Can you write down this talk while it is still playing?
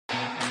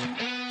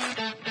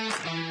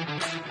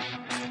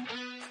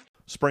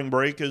Spring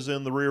break is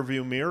in the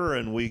rearview mirror,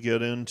 and we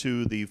get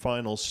into the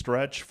final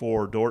stretch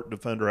for Dordt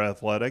Defender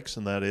Athletics,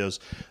 and that is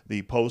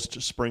the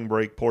post-spring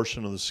break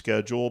portion of the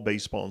schedule.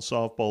 Baseball and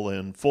softball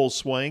in full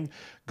swing.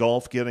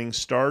 Golf getting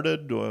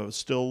started.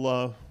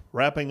 Still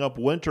wrapping up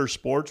winter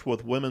sports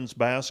with women's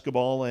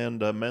basketball and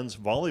men's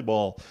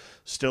volleyball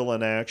still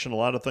in action. A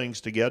lot of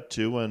things to get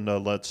to, and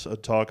let's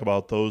talk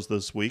about those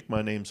this week.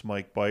 My name's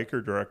Mike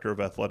Biker, Director of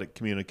Athletic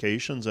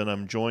Communications, and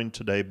I'm joined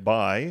today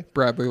by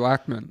Bradley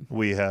Lackman.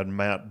 We had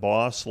Matt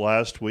Boss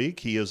last week.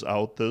 He is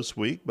out this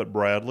week, but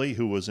Bradley,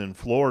 who was in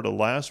Florida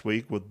last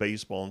week with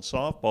baseball and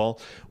softball,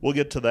 we'll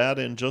get to that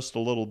in just a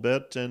little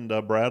bit. And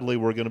Bradley,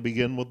 we're going to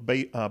begin with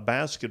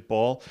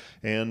basketball,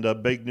 and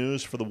big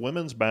news for the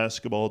women's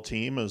basketball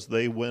team as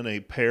they win a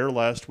pair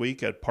last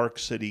week at Park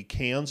City,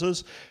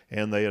 Kansas,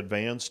 and they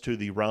advance to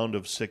the round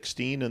of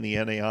 16 in the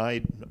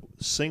NAI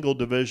single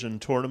division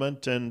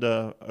tournament, and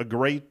a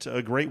great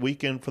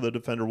weekend for the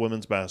Defender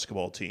women's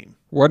basketball team.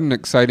 What an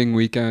exciting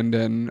weekend,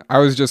 and I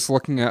was just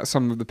looking at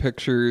some of the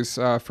pictures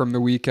from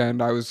the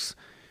weekend. I was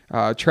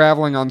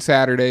traveling on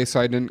Saturday, so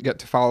I didn't get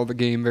to follow the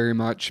game very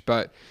much,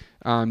 but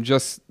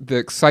just the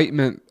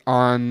excitement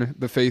on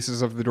the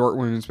faces of the Dordt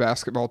women's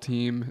basketball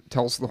team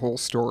tells the whole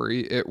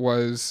story.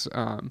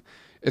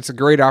 It's a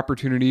great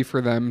opportunity for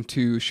them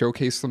to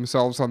showcase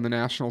themselves on the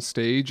national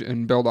stage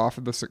and build off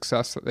of the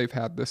success that they've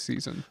had this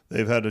season.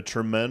 They've had a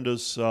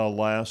tremendous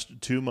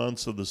last 2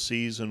 months of the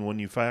season when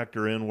you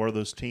factor in where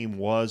this team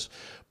was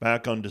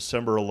back on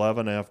December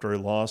 11 after a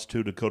loss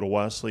to Dakota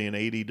Wesleyan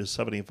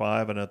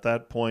 80-75, and at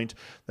that point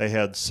they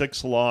had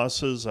 6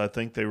 losses. I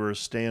think they were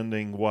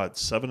standing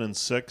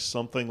 7-6,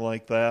 something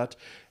like that,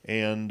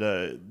 and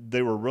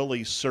they were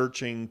really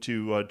searching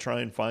to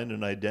try and find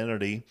an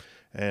identity.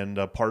 And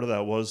part of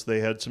that was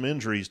they had some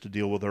injuries to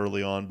deal with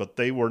early on, but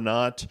they were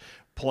not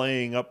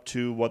playing up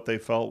to what they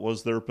felt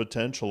was their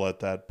potential at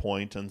that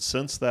point. And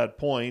since that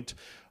point,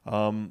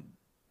 I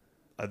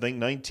think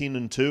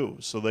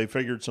 19-2. So they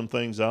figured some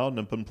things out and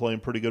have been playing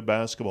pretty good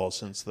basketball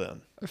since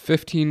then. A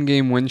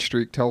 15-game win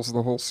streak tells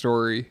the whole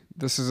story.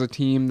 This is a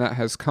team that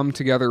has come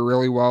together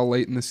really well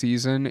late in the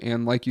season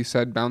and, like you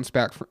said, bounced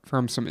back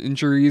from some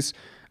injuries.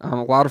 A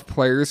lot of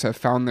players have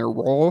found their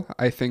role.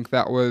 I think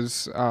that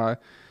was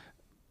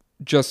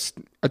just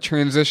a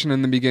transition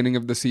in the beginning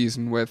of the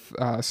season with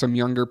some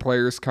younger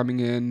players coming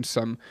in,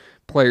 some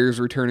players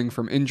returning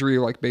from injury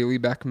like Bailey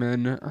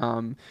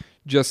Beckman.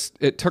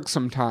 It took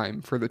some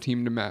time for the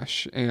team to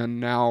mesh, and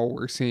now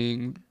we're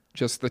seeing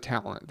just the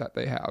talent that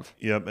they have.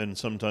 Yep, and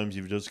sometimes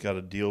you've just got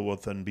to deal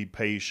with and be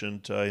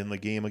patient. In the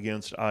game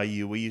against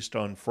IU East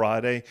on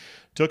Friday,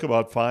 took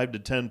about 5 to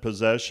 10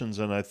 possessions,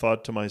 and I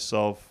thought to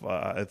myself,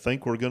 I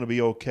think we're going to be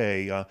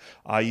okay.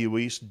 IU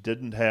East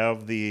didn't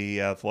have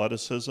the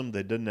athleticism.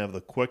 They didn't have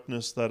the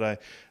quickness that I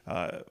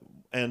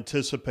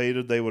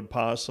anticipated they would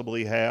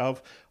possibly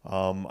have.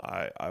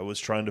 I was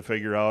trying to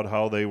figure out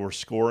how they were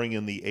scoring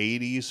in the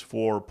 80s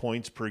for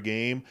points per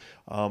game.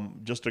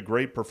 Just a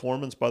great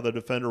performance by the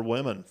Defender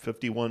women.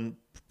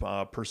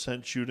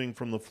 51% shooting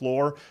from the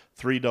floor,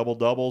 3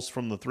 double-doubles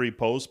from the 3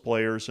 post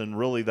players, and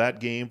really that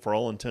game, for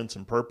all intents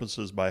and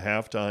purposes, by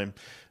halftime,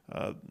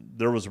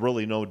 there was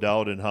really no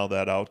doubt in how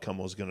that outcome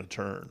was going to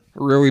turn.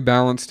 A really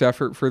balanced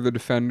effort for the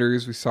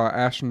Defenders. We saw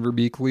Ashton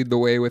Verbeek lead the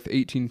way with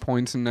 18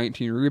 points and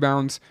 19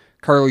 rebounds.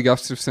 Carly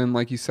Gustafson,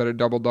 like you said, a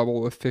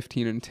double-double with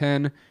 15 and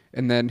 10.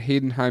 And then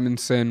Hayden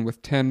Hymanson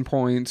with 10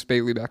 points,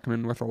 Bailey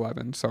Beckman with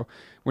 11. So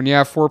when you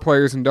have 4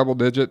 players in double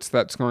digits,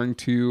 that's going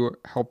to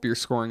help your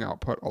scoring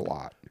output a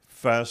lot.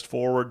 Fast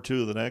forward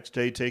to the next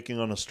day, taking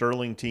on a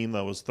Sterling team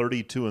that was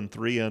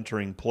 32-3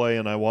 entering play,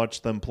 and I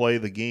watched them play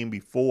the game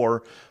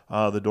before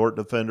the Dordt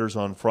Defenders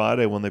on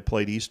Friday when they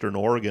played Eastern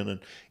Oregon, and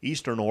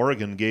Eastern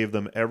Oregon gave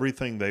them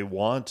everything they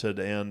wanted,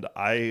 and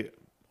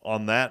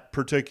on that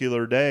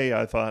particular day,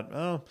 I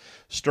thought,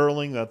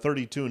 Sterling, that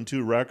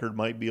 32-2 record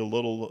might be a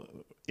little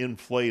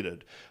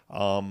inflated.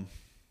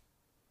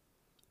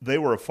 They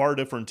were a far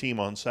different team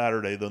on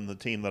Saturday than the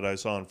team that I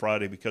saw on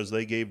Friday because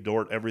they gave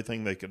Dordt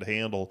everything they could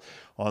handle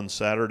on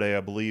Saturday.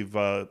 I believe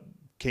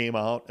came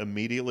out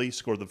immediately,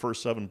 scored the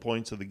first 7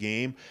 points of the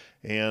game,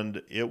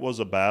 and it was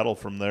a battle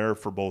from there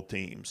for both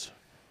teams.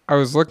 I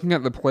was looking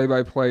at the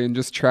play-by-play and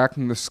just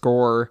tracking the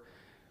score.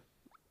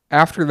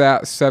 After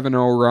that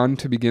 7-0 run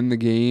to begin the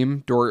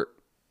game, Dordt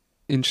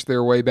inched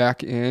their way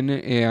back in,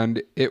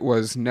 and it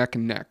was neck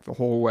and neck the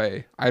whole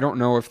way. I don't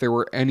know if there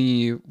were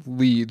any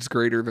leads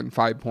greater than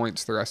 5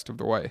 points the rest of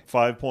the way.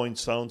 5 points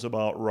sounds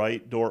about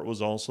right. Dordt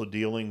was also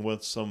dealing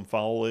with some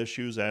foul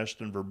issues.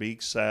 Ashton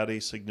Verbeek sat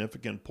a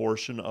significant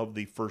portion of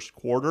the first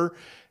quarter,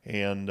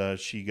 and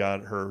she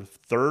got her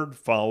 3rd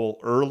foul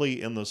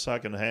early in the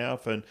second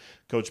half, and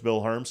Coach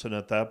Bill Harmson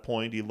at that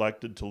point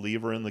elected to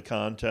leave her in the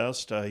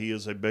contest. He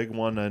is a big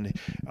one, and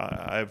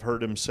I've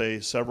heard him say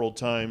several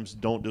times,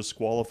 don't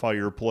disqualify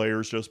your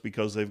players just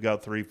because they've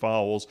got 3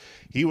 fouls.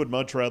 He would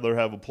much rather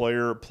have a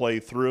player play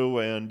through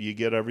and you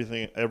get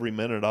every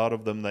minute out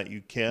of them that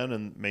you can,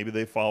 and maybe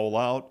they foul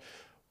out.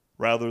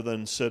 rather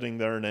than sitting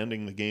there and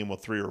ending the game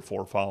with 3 or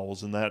 4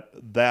 fouls. And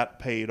that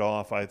paid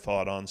off, I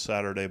thought, on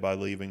Saturday by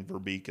leaving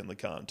Verbeek in the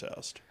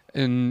contest.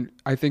 And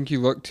I think you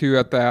look too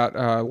at that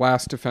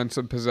last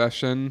defensive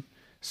possession.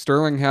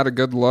 Sterling had a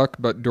good look,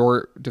 but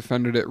Dort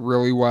defended it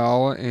really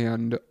well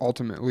and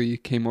ultimately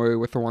came away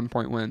with a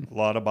 1-point win. A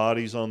lot of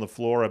bodies on the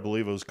floor. I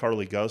believe it was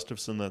Carly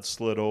Gustafson that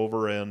slid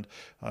over, and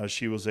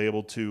she was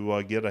able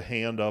to get a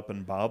hand up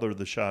and bother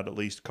the shot, at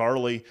least.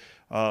 Carly,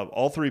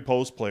 all 3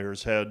 post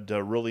players had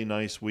really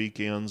nice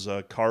weekends.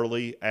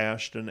 Carly,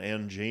 Ashton,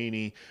 and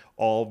Janie,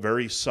 all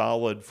very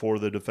solid for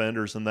the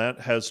defenders, and that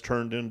has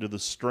turned into the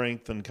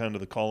strength and kind of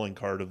the calling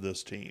card of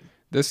this team.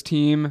 This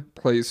team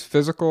plays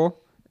physical,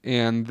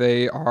 and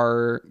they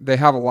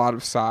have a lot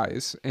of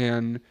size,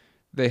 and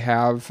they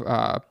have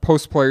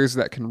post players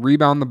that can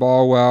rebound the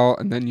ball well,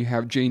 and then you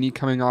have Janie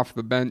coming off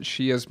the bench.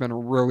 She has been a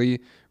really,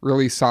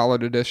 really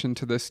solid addition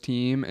to this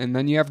team, and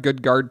then you have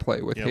good guard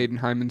play with Hayden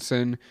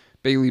Hymanson,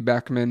 Bailey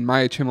Beckman.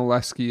 Maya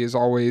Chmielewski is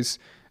always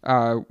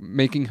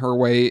making her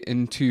way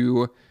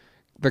into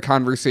the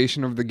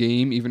conversation of the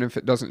game, even if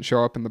it doesn't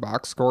show up in the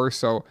box score.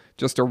 So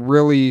just a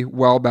really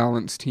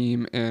well-balanced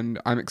team, and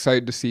I'm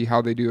excited to see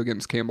how they do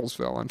against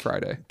Campbellsville on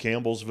Friday.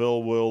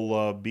 Campbellsville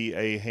will be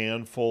a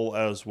handful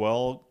as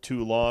well.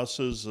 2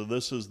 losses.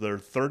 This is their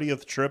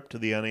 30th trip to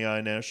the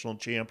NAI National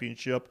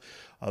Championship.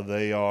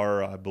 They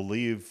are, I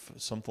believe,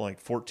 something like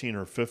 14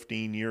 or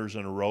 15 years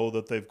in a row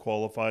that they've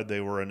qualified.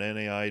 They were an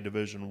NAI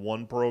Division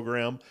I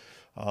program.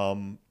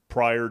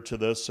 Prior to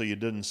this, so you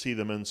didn't see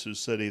them in Sioux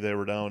City. They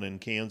were down in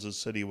Kansas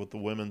City with the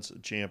women's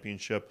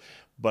championship.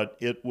 But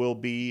it will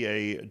be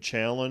a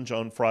challenge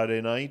on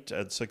Friday night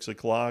at 6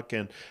 o'clock,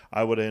 and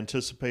I would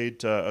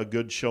anticipate a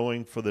good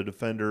showing for the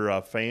Defender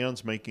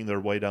fans making their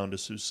way down to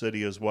Sioux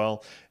City as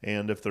well.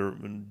 And if they're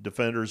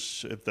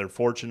Defenders, if they're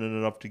fortunate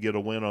enough to get a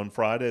win on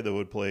Friday, they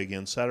would play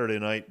again Saturday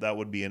night. That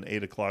would be an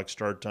 8 o'clock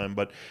start time,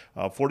 but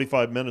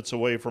 45 minutes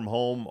away from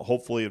home.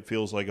 Hopefully it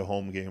feels like a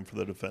home game for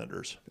the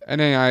Defenders.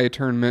 NAI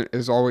tournament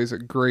is always a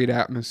great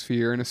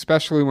atmosphere, and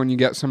especially when you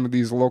get some of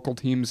these local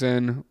teams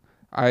in.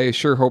 I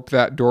sure hope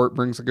that Dort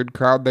brings a good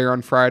crowd there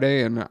on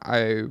Friday, and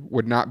I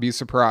would not be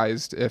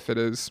surprised if it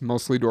is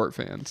mostly Dort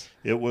fans.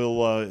 It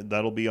will.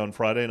 That'll be on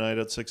Friday night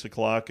at 6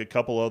 o'clock. A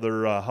couple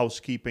other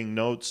housekeeping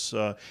notes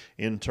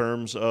in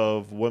terms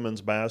of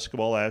women's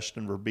basketball.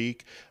 Ashton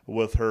Verbeek,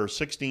 with her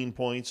 16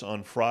 points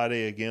on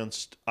Friday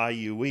against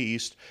IU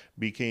East,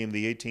 became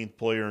the 18th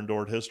player in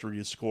Dort history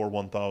to score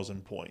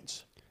 1,000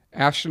 points.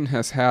 Ashton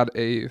has had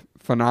a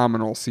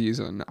phenomenal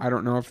season. I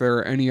don't know if there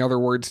are any other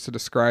words to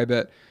describe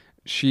it.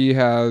 She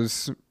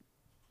has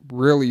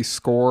really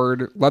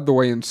led the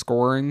way in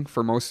scoring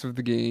for most of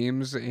the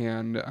games,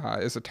 and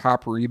is a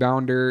top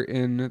rebounder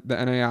in the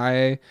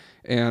NAIA.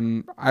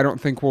 And I don't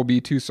think we'll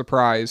be too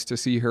surprised to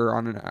see her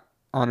on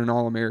an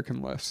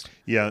All-American list.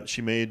 Yeah,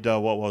 she made,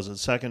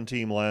 second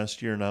team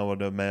last year, and I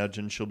would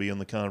imagine she'll be in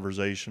the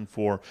conversation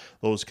for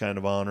those kind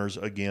of honors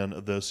again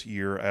this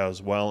year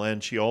as well.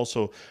 And she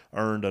also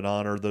earned an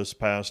honor this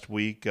past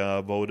week,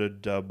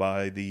 voted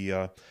by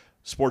the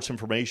Sports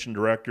Information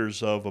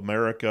Directors of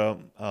America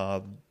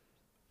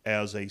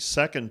as a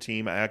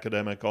second-team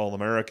academic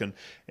All-American.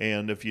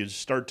 And if you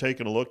start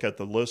taking a look at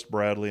the list,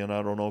 Bradley, and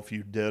I don't know if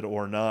you did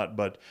or not,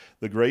 but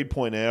the grade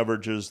point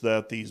averages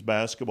that these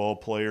basketball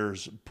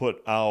players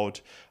put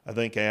out, I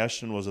think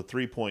Ashton was a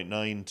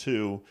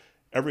 3.92.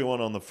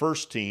 Everyone on the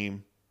first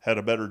team had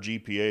a better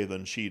GPA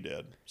than she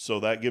did. So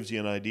that gives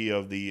you an idea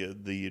of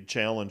the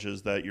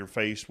challenges that you're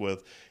faced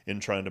with in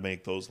trying to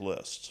make those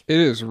lists. It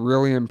is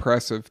really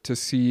impressive to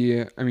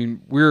see. I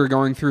mean, we were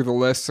going through the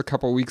lists a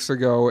couple weeks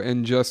ago,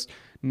 and just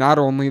not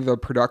only the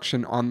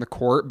production on the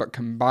court, but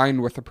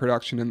combined with the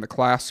production in the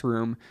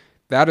classroom,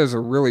 that is a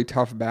really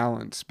tough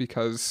balance,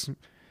 because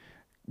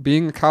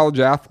being a college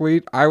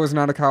athlete, I was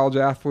not a college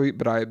athlete,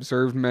 but I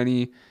observed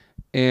many,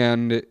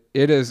 and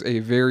it is a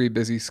very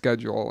busy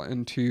schedule,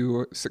 and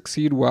to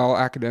succeed well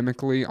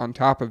academically on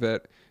top of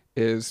it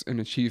is an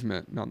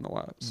achievement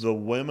nonetheless. The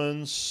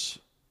women's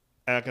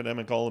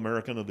academic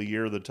All-American of the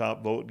year, the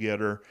top vote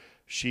getter,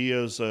 she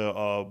is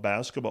a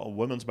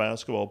women's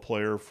basketball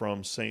player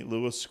from St.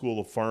 Louis School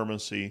of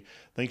Pharmacy.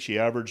 I think she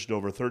averaged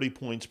over 30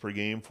 points per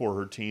game for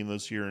her team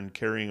this year and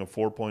carrying a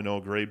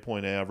 4.0 grade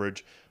point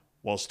average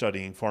while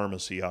studying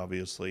pharmacy,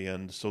 obviously.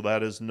 And so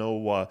that is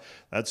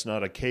that's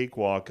not a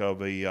cakewalk of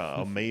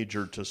a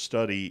major to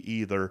study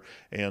either.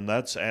 And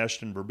that's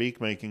Ashton Verbeek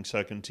making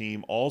second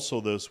team. Also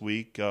this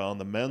week on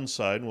the men's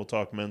side, and we'll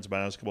talk men's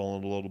basketball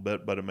in a little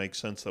bit, but it makes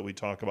sense that we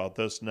talk about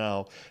this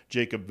now.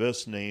 Jacob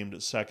Viss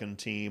named second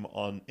team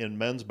in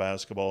men's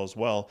basketball as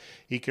well.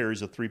 He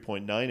carries a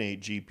 3.98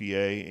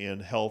 GPA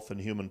in health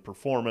and human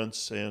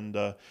performance and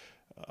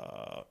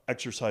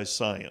exercise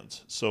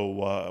science.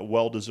 So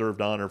well-deserved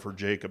honor for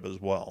Jacob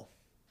as well.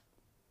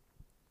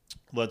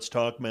 Let's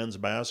talk men's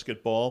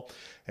basketball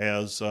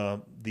as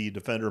the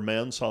Defender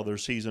men saw their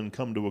season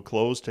come to a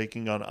close,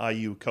 taking on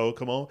IU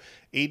Kokomo.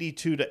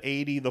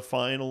 82-80 the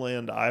final,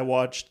 and I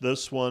watched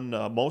this one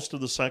most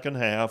of the second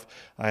half.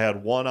 I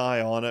had one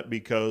eye on it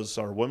because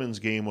our women's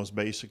game was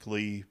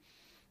basically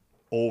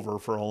over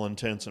for all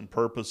intents and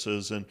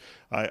purposes. And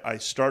I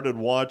started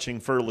watching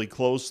fairly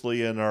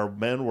closely, and our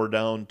men were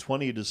down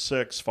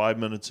 20-6 5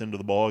 minutes into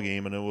the ball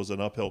game, and it was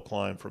an uphill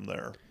climb from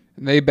there.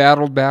 And they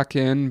battled back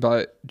in,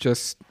 but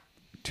just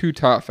too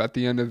tough at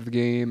the end of the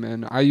game.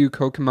 And IU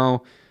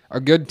Kokomo, a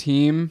good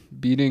team,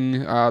 beating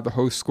the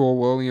host school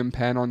William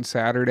Penn on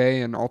Saturday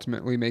and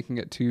ultimately making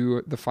it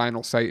to the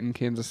final site in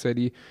Kansas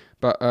City.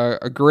 But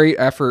a great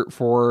effort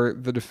for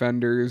the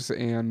defenders,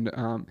 and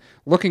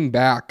looking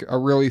back, a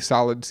really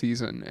solid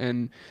season.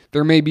 And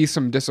there may be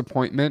some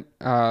disappointment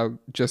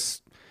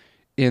just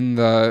in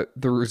the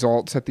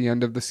results at the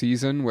end of the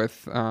season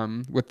with the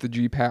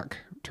GPAC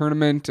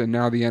tournament and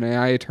now the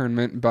NAIA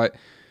tournament, but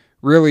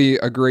really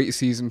a great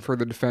season for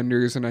the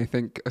defenders, and I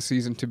think a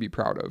season to be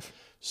proud of.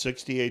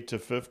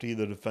 68-50,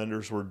 the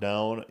defenders were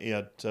down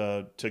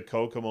to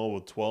Kokomo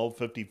with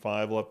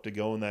 12:55 left to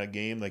go in that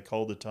game. They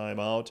called the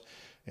timeout,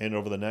 and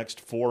over the next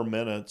 4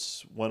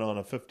 minutes went on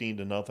a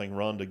 15-0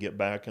 run to get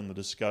back in the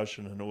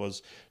discussion, and it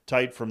was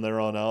tight from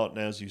there on out. And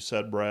as you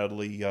said,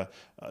 Bradley,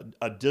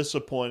 a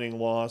disappointing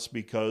loss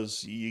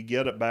because you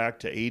get it back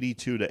to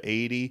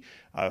 82-80.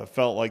 I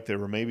felt like they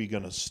were maybe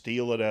going to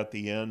steal it at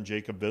the end.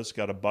 Jacob Viss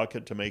got a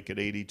bucket to make it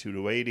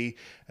 82-80,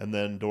 and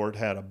then Dordt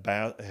had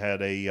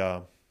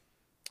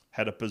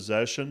a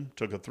possession,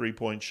 took a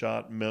three-point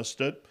shot,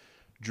 missed it,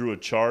 drew a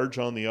charge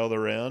on the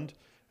other end,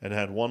 and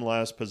had one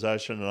last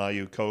possession. And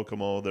IU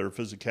Kokomo, their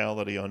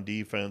physicality on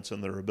defense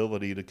and their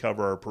ability to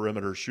cover our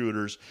perimeter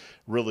shooters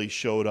really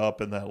showed up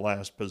in that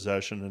last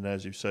possession. And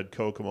as you said,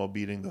 Kokomo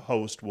beating the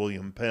host,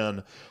 William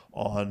Penn,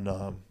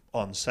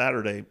 on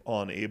Saturday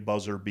on a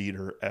buzzer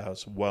beater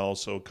as well.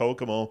 So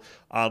Kokomo,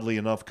 oddly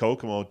enough,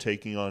 Kokomo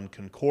taking on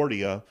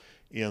Concordia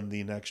in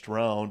the next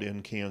round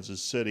in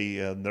Kansas City,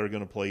 and they're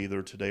going to play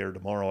either today or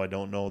tomorrow. I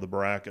don't know the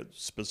bracket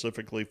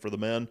specifically for the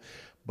men,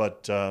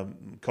 but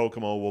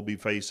Kokomo will be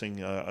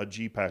facing a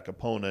GPAC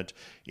opponent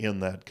in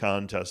that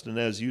contest. And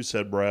as you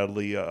said,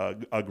 Bradley,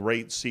 a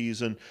great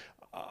season.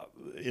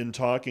 In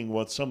talking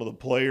with some of the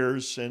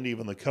players and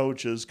even the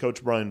coaches,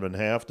 Coach Brian Van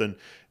Haften,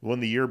 when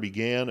the year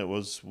began, it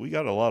was, we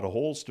got a lot of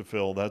holes to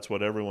fill. That's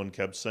what everyone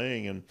kept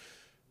saying. And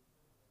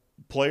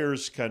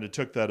players kind of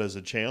took that as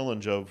a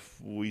challenge of,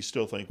 we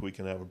still think we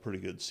can have a pretty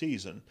good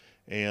season.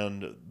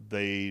 And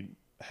they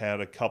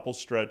had a couple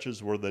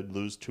stretches where they'd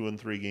lose 2 and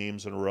 3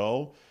 games in a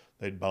row.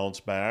 They'd bounce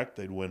back.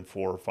 They'd win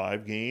 4 or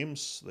 5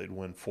 games. They'd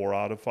win 4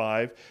 out of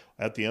 5.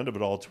 At the end of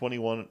it all,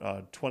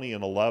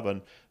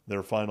 20-11,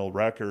 their final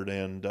record,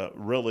 and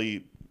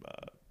really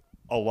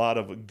a lot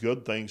of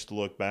good things to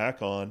look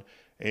back on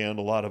and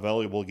a lot of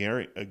valuable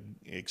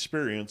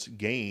experience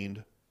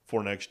gained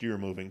for next year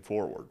moving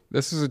forward.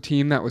 This is a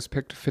team that was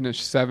picked to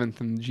finish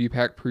 7th in the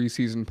GPAC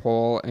preseason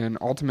poll and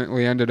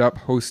ultimately ended up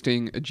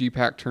hosting a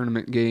GPAC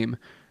tournament game.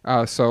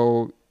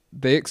 So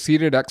they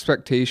exceeded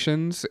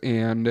expectations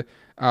and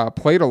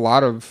played a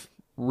lot of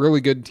really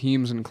good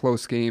teams in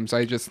close games.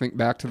 I just think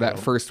back to that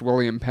first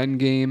William Penn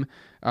game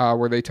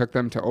where they took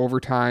them to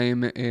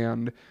overtime,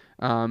 and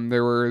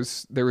there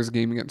was a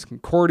game against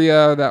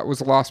Concordia that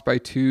was lost by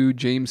 2.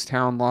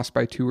 Jamestown lost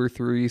by 2 or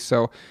 3.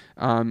 So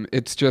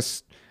it's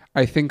just,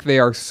 I think they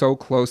are so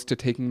close to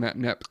taking that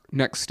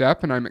next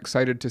step, and I'm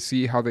excited to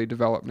see how they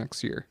develop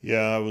next year.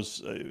 Yeah, I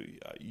was.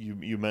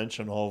 You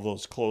mentioned all of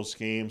those close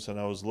games, and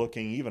I was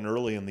looking even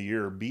early in the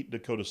year. Beat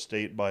Dakota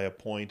State by a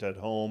point at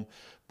home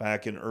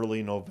back in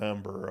early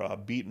November.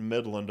 Beat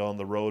Midland on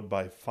the road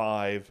by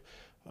 5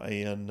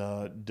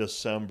 in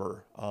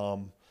December.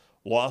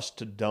 Lost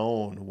to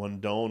Doane when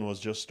Doane was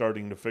just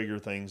starting to figure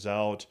things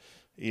out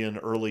in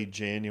early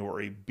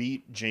January.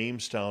 Beat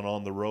Jamestown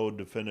on the road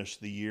to finish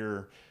the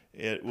year.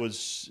 It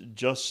was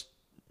just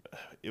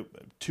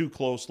 2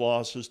 close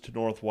losses to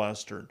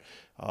Northwestern.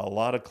 A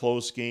lot of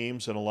close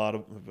games and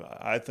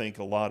I think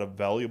a lot of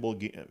valuable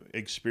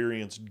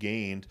experience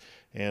gained,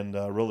 and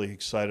really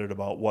excited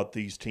about what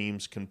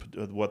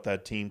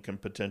that team can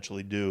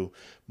potentially do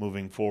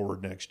moving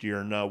forward next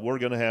year. Now we're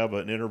going to have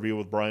an interview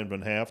with Brian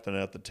Van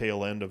Haften at the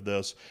tail end of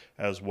this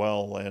as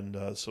well,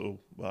 and so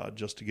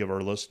just to give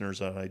our listeners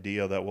an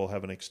idea, that we'll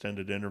have an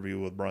extended interview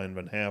with Brian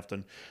Van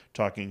Haften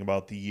talking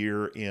about the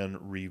year in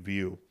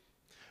review.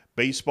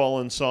 Baseball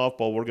and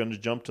softball, we're going to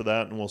jump to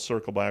that, and we'll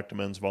circle back to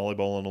men's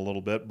volleyball in a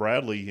little bit.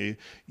 Bradley,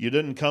 you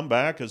didn't come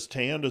back as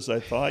tanned as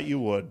I thought you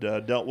would.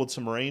 Dealt with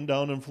some rain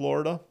down in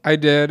Florida? I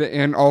did,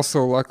 and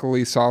also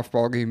luckily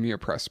softball gave me a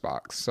press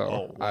box,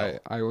 so wow.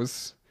 I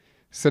was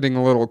sitting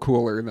a little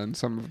cooler than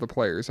some of the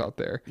players out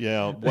there.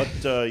 Yeah. What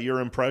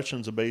your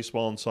impressions of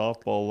baseball and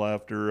softball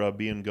after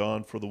being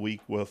gone for the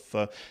week with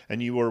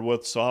and you were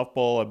with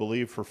softball, I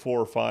believe, for 4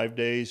 or 5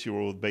 days. You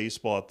were with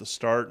baseball at the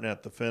start and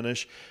at the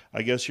finish.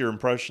 I guess your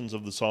impressions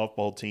of the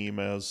softball team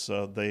as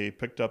they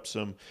picked up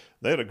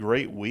they had a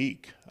great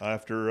week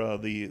after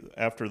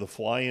the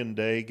fly-in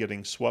day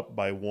getting swept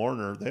by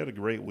Warner. They had a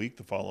great week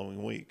the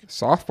following week.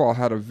 Softball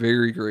had a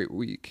very great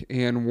week,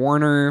 and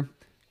Warner,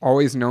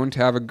 always known to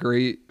have a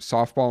great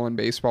softball and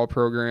baseball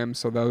program.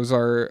 So those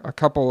are a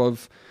couple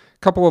of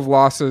couple of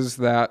losses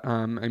that,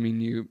 I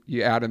mean,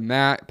 you add in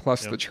that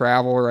plus the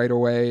travel right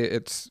away.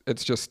 It's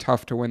just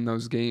tough to win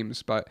those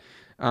games. But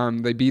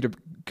they beat a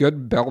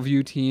good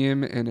Bellevue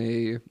team in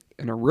a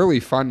really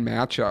fun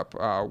matchup,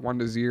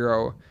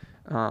 1-0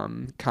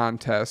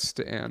 contest.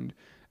 And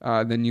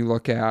then you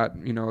look at,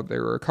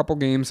 there were a couple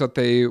games that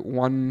they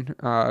won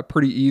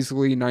pretty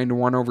easily,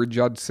 9-1 over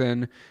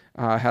Judson,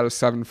 had a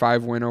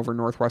 7-5 win over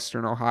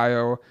Northwestern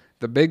Ohio.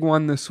 The big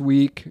one this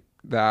week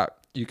that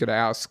you could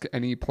ask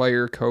any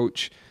player,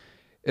 coach,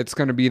 it's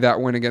going to be that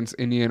win against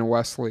Indiana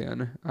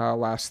Wesleyan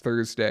last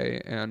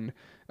Thursday. And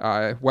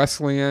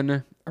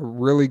Wesleyan, a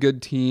really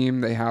good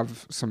team. They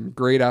have some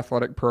great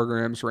athletic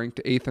programs,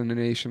 ranked 8th in the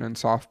nation in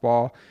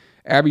softball.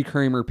 Abby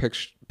Kramer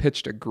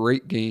pitched a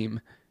great game,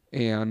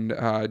 and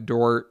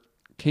Dordt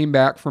came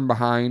back from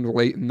behind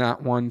late in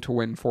that one to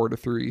win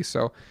 4-3.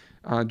 So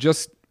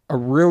just a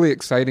really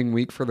exciting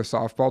week for the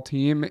softball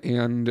team,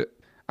 and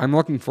I'm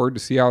looking forward to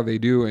see how they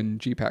do in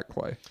GPAC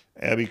play.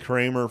 Abby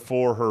Kramer,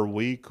 for her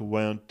week,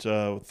 went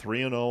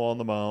 3-0 on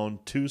the mound,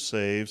 2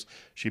 saves.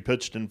 She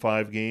pitched in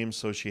 5 games,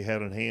 so she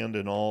had a hand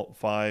in all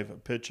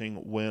 5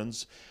 pitching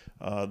wins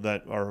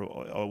that are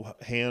a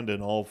hand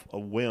in all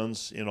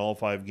wins in all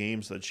 5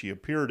 games that she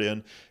appeared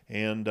in.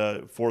 And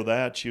for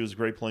that, she was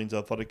Great Plains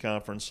Athletic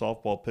Conference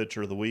Softball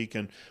Pitcher of the Week.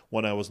 And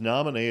when I was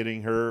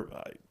nominating her,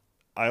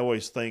 I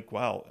always think,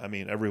 wow, I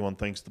mean, everyone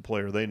thinks the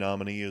player they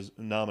nominate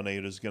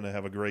is going to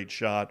have a great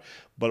shot.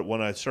 But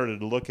when I started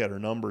to look at her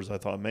numbers, I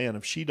thought, man,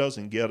 if she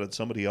doesn't get it,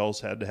 somebody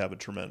else had to have a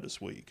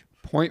tremendous week.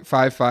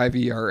 0.55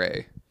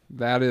 ERA.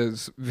 That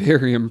is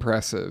very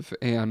impressive.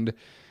 And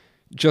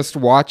just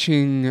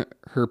watching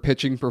her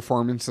pitching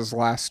performances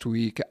last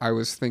week, I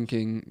was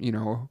thinking,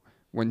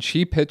 when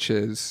she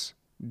pitches,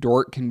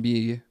 Dordt can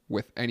be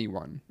with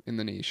anyone in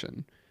the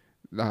nation.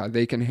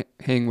 They can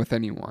hang with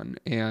anyone.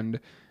 And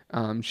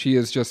she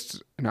is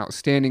just an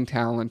outstanding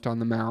talent on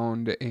the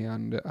mound,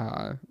 and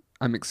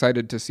I'm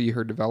excited to see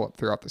her develop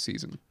throughout the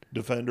season.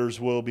 Defenders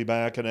will be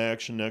back in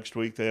action next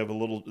week. They have a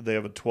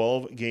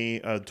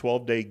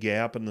 12-day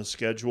gap in the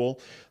schedule.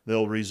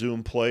 They'll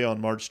resume play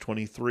on March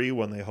 23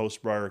 when they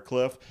host Briar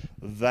Cliff.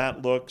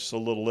 That looks a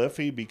little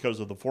iffy because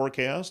of the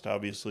forecast.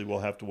 Obviously, we'll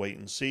have to wait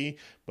and see.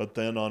 But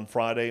then on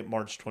Friday,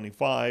 March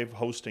 25,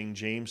 hosting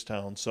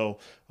Jamestown. So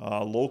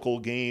local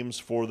games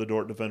for the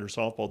Dordt Defender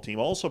softball team.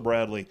 Also,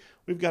 Bradley,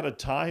 we've got a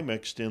tie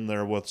mixed in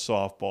there with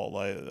softball,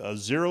 a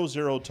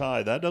 0-0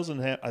 tie. That doesn't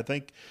have, I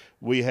think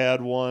we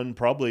had one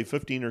probably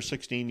 15 or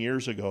 16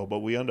 years ago, but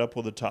we end up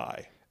with a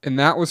tie. And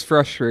that was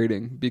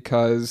frustrating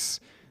because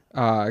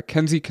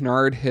Kenzie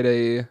Kennard hit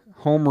a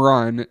home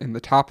run in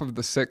the top of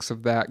the 6th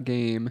of that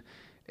game,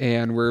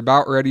 and we're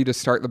about ready to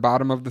start the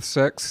bottom of the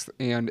 6th,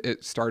 and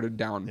it started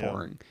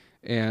downpouring.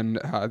 Yeah. And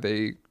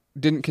they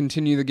didn't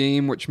continue the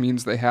game, which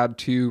means they had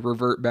to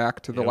revert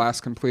back to the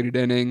last completed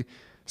inning.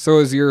 So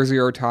a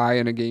 0-0 tie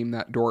in a game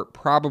that Dordt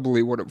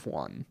probably would have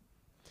won.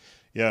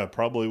 Yeah,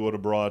 probably would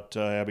have brought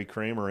Abby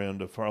Kramer in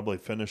to probably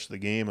finish the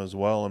game as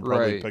well and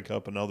probably pick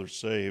up another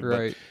save.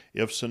 Right.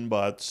 But ifs and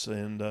buts.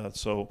 And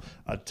so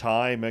a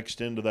tie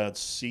mixed into that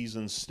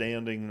season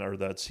standing or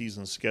that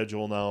season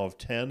schedule now of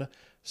 10,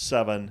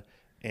 7,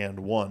 and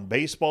 1.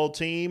 Baseball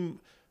team,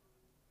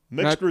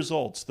 mixed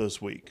results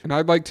this week. And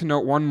I'd like to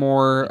note one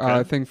more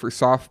thing for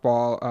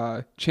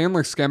softball.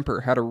 Chandler Skemper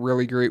had a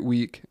really great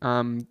week.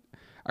 I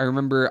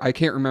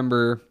can't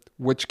remember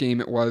which game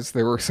it was.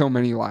 There were so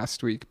many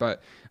last week,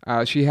 but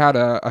she had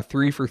a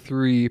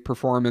 3-for-3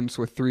 performance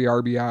with 3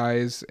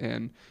 RBIs,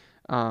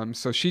 and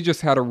so she just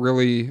had a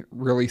really,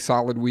 really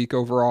solid week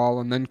overall.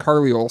 And then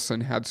Carly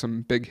Olson had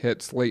some big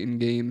hits late in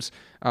games.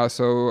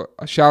 So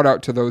a shout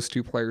out to those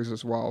 2 players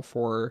as well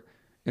for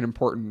an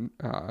important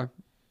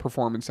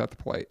performance at the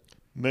plate.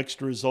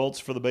 Mixed results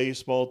for the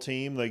baseball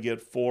team. They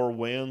get 4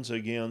 wins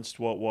against,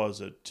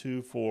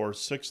 2, 4,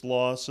 6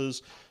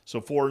 losses. So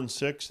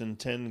 4-6 in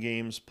 10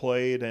 games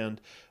played. And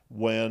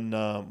when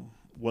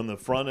the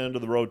front end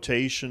of the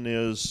rotation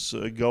is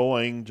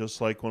going,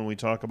 just like when we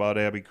talk about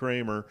Abby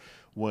Kramer,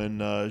 when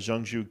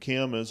Jungju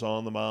Kim is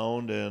on the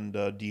mound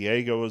and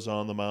Diego is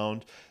on the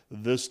mound,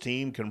 this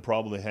team can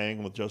probably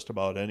hang with just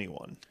about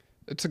anyone.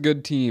 It's a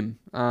good team.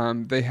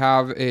 They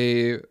have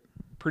a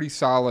pretty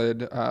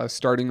solid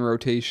starting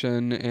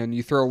rotation, and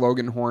you throw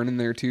Logan Horn in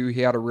there too.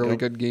 He had a really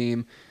good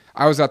game.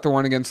 I was at the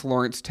one against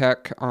Lawrence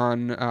Tech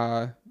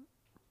on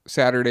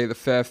Saturday the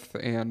 5th,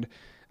 and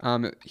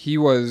he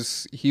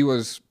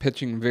was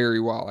pitching very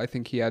well. I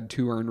think he had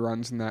 2 earned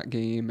runs in that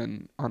game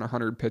and on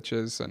 100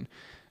 pitches, and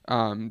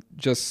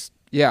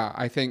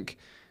I think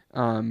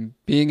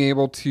being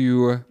able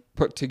to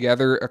put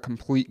together a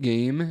complete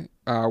game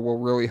will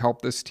really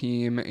help this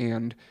team.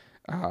 And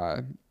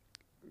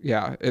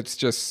it's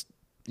just,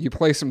 you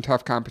play some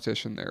tough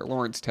competition there.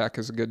 Lawrence Tech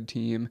is a good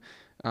team.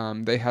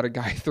 They had a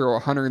guy throw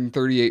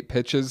 138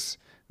 pitches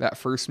that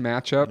first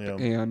matchup,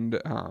 and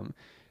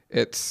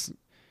it's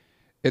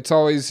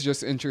always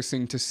just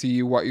interesting to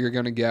see what you're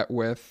going to get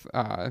with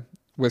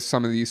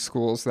some of these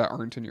schools that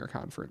aren't in your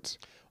conference.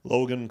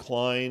 Logan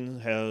Klein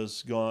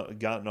has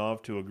gotten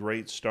off to a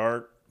great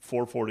start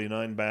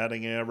 .449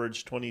 batting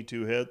average,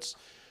 22 hits,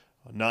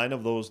 9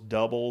 of those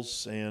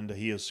doubles, and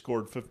he has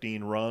scored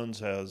 15 runs,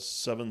 has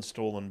 7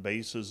 stolen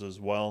bases as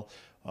well,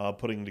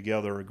 putting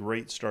together a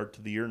great start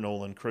to the year.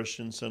 Nolan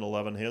Christensen,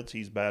 11 hits.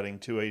 He's batting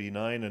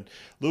 .289. And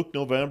Luke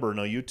November,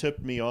 now you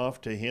tipped me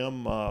off to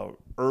him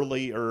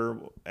early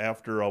or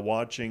after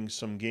watching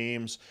some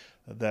games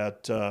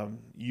that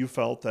you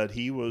felt that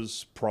he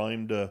was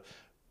primed to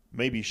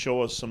maybe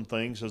show us some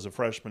things as a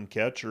freshman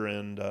catcher,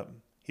 and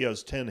he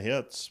has 10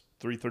 hits,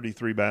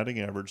 .333 batting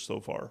average so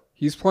far.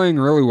 He's playing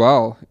really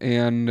well,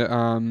 and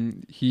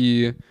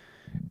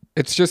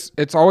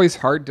it's always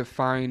hard to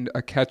find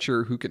a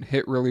catcher who can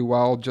hit really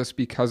well just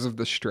because of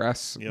the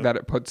stress that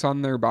it puts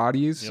on their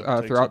bodies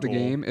throughout the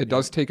game. It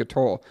does take a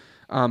toll.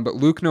 But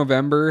Luke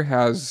November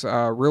has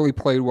really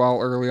played well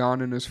early on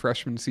in his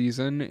freshman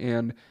season,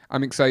 and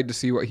I'm excited to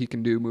see what he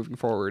can do moving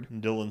forward.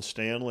 Dylan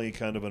Stanley,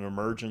 kind of an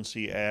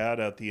emergency ad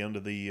at the end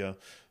of the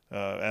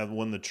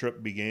when the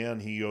trip began.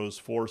 He goes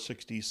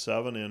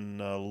 .467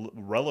 in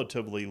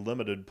relatively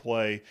limited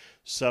play,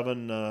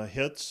 7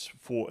 hits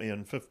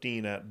in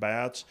 15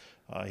 at-bats.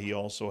 He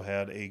also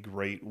had a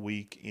great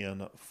week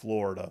in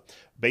Florida.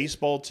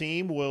 Baseball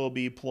team will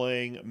be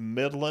playing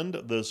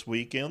Midland this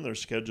weekend. They're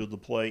scheduled to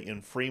play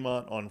in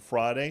Fremont on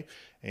Friday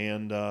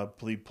and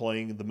be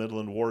playing the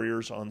Midland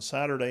Warriors on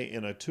Saturday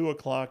in a 2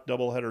 o'clock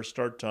doubleheader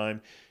start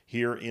time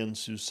here in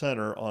Sioux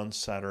Center on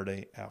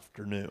Saturday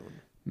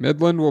afternoon.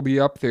 Midland will be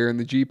up there in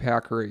the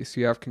GPAC race.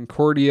 You have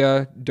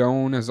Concordia.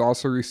 Doane is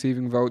also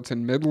receiving votes,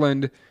 and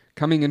Midland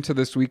coming into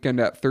this weekend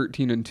at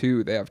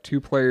 13-2. They have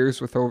 2 players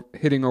with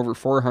hitting over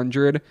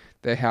 400.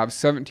 They have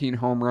 17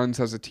 home runs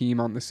as a team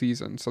on the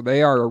season. So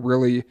they are a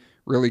really,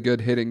 really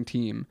good hitting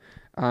team.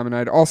 And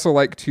I'd also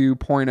like to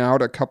point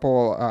out a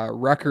couple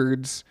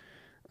records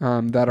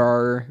that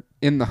are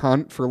in the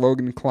hunt for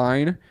Logan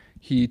Klein.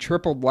 He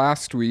tripled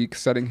last week,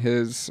 setting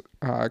his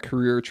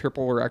career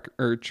triple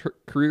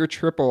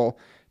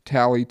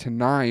tally to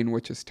 9,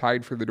 which is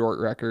tied for the Dort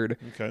record.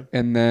 Okay.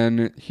 And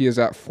then he is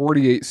at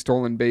 48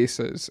 stolen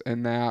bases,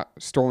 and that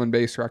stolen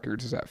base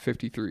record is at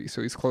 53.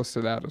 So he's close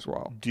to that as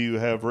well. Do you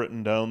have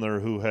written down there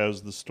who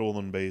has the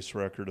stolen base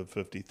record of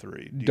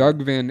 53?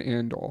 Doug Van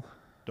Andel.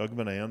 Doug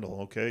Van Andel.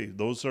 Okay,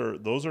 those are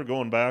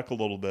going back a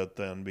little bit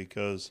then,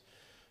 because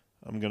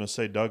I'm going to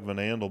say Doug Van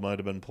Andel might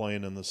have been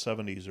playing in the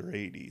 70s or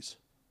 80s.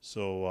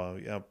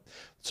 So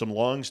some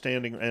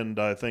long-standing, and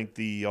I think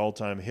the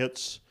all-time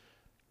hits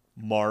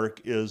mark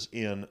is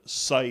in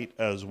sight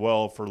as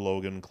well for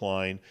Logan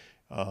Klein.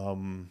 I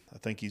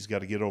think he's got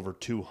to get over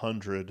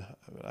 200.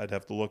 I'd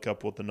have to look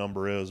up what the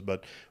number is,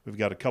 but we've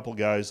got a couple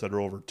guys that are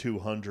over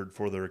 200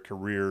 for their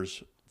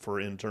careers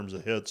in terms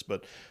of hits.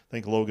 But I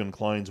think Logan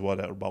Klein's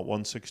at about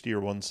 160 or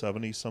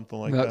 170, something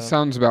like that. That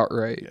sounds about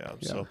right. Yeah.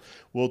 So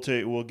we'll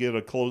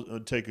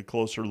take a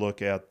closer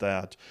look at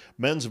that.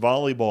 Men's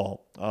volleyball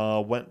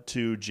went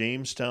to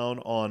Jamestown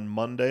on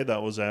Monday.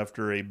 That was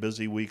after a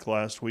busy week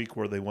last week,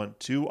 where they went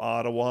to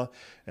Ottawa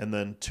and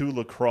then to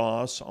La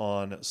Crosse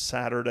on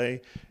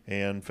Saturday,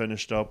 and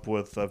finished up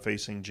with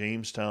facing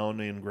Jamestown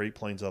in Great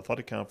Plains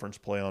Athletic Conference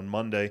play on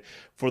Monday.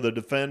 For the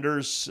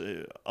defenders,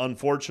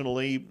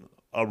 unfortunately,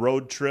 a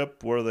road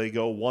trip where they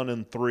go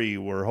 1-3.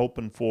 We're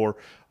hoping for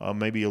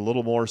maybe a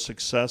little more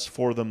success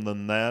for them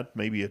than that,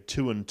 maybe a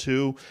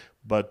 2-2,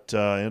 but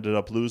ended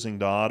up losing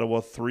to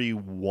Ottawa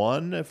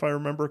 3-1, if I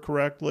remember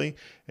correctly,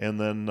 and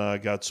then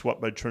got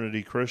swept by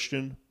Trinity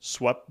Christian,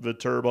 swept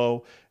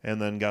Viterbo,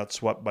 and then got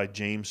swept by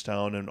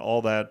Jamestown, and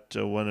all that,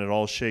 when it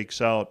all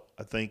shakes out,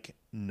 I think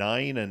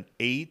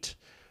 9-8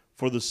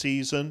 for the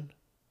season,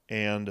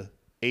 and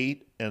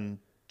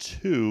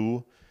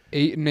 8-2.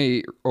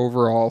 8-8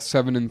 overall,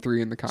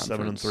 7-3 in the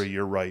conference. 7-3,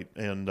 you're right,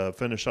 and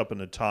finish up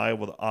in a tie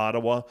with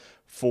Ottawa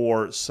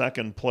for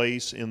second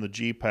place in the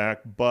GPAC,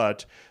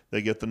 but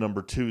they get the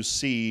number 2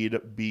 seed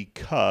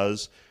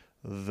because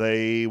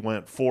they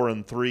went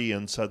 4-3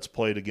 in sets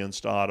played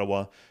against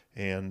Ottawa.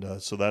 And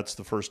so that's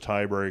the first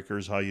tiebreaker,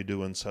 is how you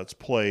do in sets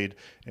played.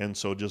 And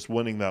so just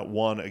winning that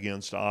one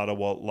against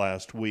Ottawa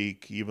last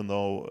week, even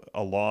though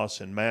a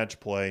loss in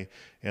match play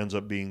ends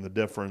up being the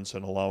difference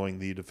and allowing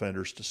the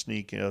defenders to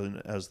sneak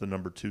in as the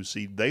number 2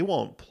 seed. They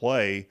won't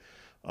play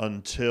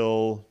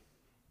until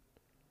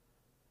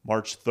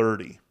March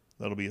 30.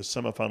 That'll be a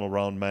semifinal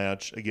round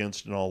match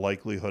against, in all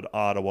likelihood,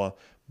 Ottawa,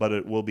 but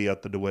it will be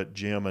at the DeWitt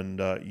Gym.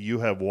 And you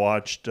have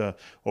watched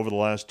over the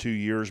last 2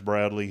 years,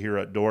 Bradley, here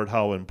at Dort,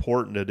 how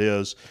important it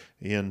is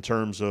in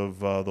terms of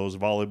those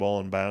volleyball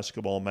and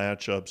basketball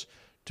matchups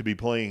to be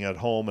playing at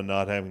home and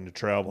not having to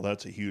travel.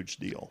 That's a huge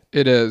deal.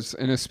 It is,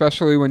 and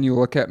especially when you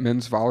look at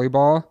men's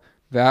volleyball,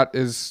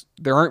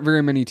 there aren't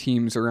very many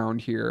teams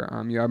around here.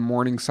 You have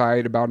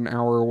Morningside about an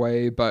hour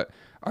away, but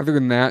other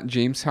than that,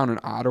 Jamestown and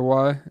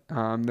Ottawa,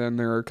 then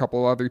there are a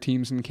couple other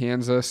teams in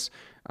Kansas.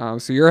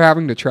 So you're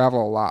having to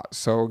travel a lot.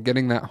 So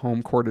getting that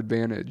home court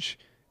advantage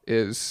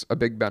is a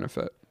big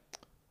benefit.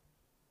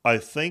 I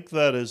think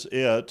that is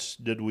it.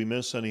 Did we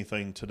miss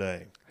anything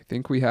today? I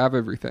think we have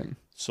everything.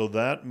 So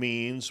that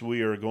means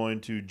we are going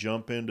to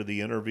jump into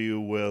the interview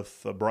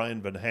with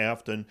Brian Van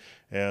Haften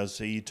as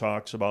he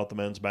talks about the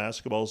men's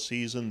basketball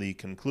season, the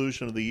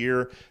conclusion of the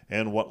year,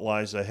 and what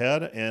lies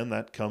ahead, and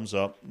that comes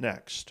up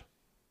next.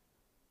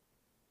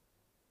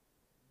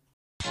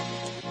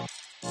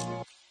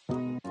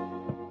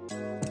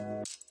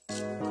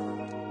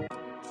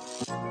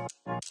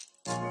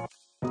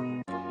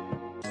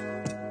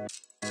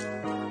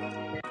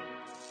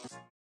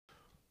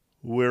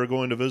 We're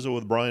going to visit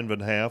with Brian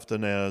Van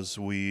Haften as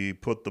we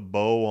put the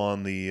bow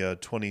on the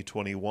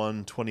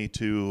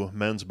 2021-22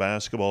 men's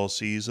basketball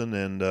season.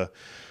 And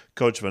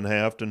Coach Van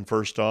Haften,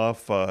 first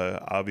off,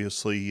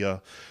 obviously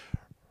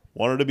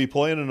wanted to be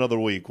playing another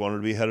week, wanted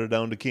to be headed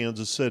down to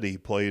Kansas City,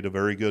 played a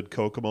very good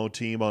Kokomo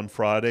team on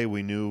Friday.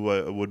 We knew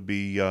it would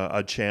be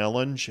a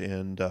challenge,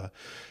 and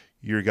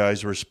your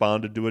guys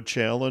responded to a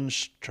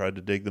challenge, tried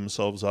to dig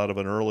themselves out of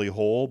an early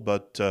hole,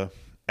 but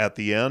at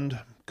the end,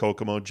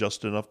 Kokomo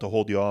just enough to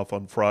hold you off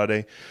on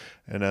Friday.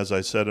 And as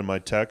I said in my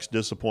text,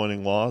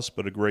 disappointing loss,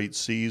 but a great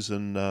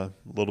season. A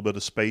little bit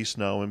of space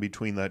now in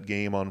between that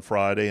game on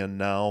Friday and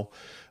now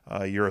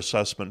your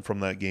assessment from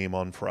that game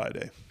on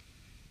Friday.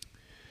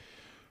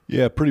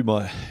 Yeah, pretty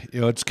much.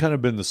 It's kind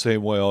of been the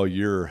same way all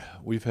year.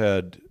 We've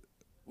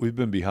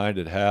been behind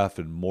at half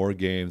in more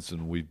games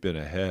than we've been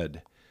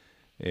ahead.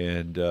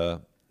 And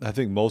I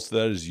think most of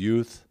that is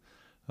youth.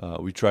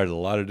 We tried a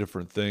lot of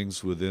different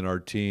things within our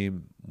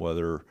team,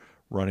 whether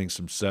running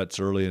some sets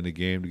early in the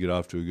game to get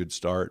off to a good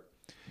start.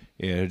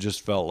 And it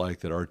just felt like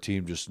that our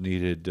team just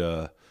needed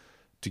to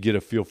get a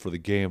feel for the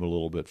game a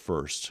little bit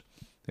first.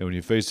 And when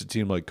you face a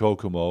team like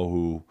Kokomo,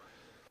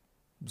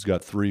 who's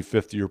got 3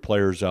 fifth-year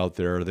players out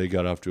there, they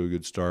got off to a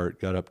good start,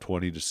 got up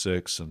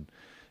 20-6.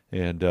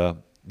 And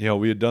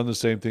we had done the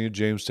same thing at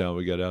Jamestown.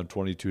 We got down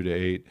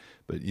 22-8.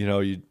 But,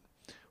 when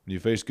you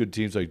face good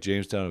teams like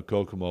Jamestown and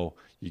Kokomo,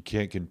 you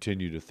can't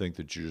continue to think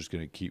that you're just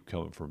going to keep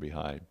coming from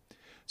behind.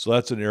 So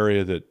that's an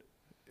area that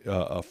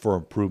for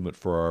improvement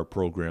for our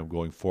program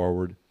going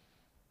forward.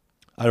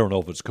 I don't know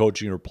if it's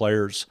coaching or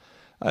players.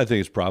 I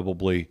think it's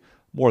probably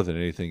more than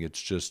anything, it's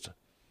just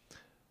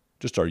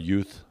our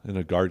youth in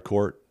a guard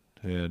court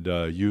and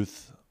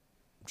youth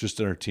just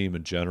in our team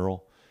in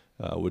general,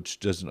 which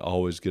doesn't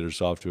always get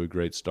us off to a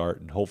great start.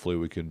 And hopefully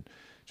we can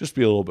just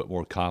be a little bit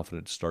more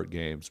confident to start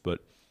games. But,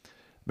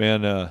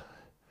 man,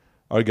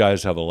 our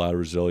guys have a lot of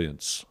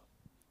resilience.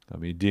 I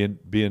mean,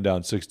 being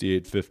down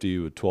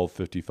 68-50 with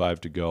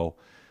 12:55 to go,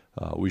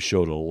 we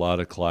showed a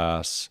lot of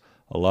class,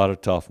 a lot of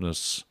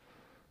toughness.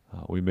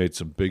 We made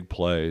some big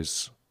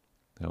plays.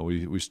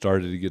 We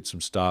started to get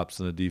some stops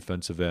on the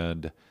defensive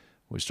end.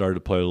 We started to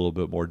play a little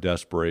bit more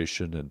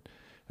desperation, and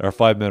our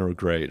 5 men were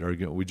great.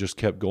 We just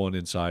kept going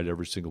inside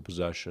every single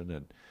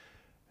possession,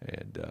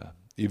 and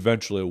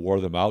eventually it wore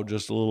them out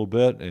just a little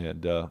bit.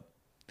 And I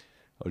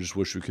just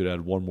wish we could add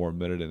one more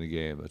minute in the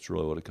game. That's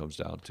really what it comes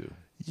down to.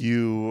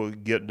 You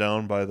get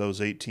down by those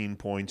 18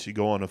 points. You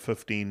go on a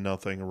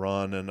 15-0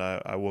 run, and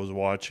I was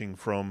watching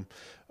from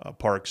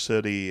Park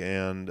City,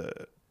 and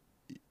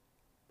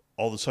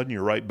all of a sudden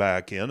you're right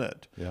back in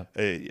it. Yeah.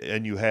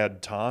 And you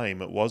had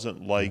time. It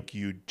wasn't like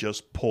you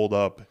just pulled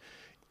up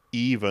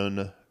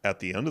even at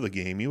the end of the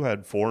game. You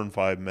had 4 and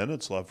 5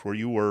 minutes left where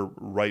you were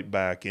right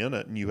back in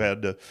it, and you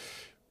had to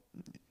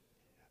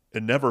 –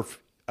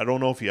 I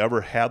don't know if you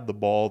ever had the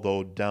ball,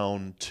 though,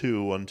 down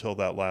 2 until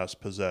that last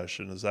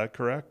possession. Is that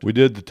correct? We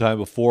did the time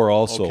before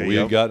also. Okay, we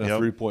had gotten a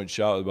three-point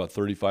shot with about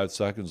 35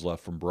 seconds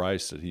left from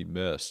Bryce that he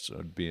missed,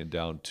 being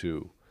down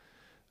 2.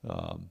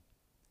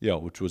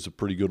 Which was a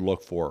pretty good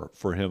look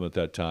for him at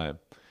that time.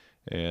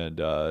 And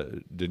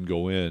didn't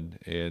go in.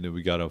 And then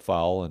we got a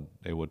foul, and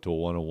they went to a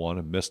 1-on-1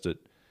 and missed it.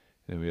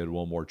 And we had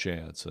one more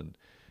chance. And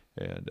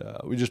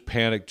we just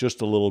panicked just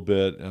a little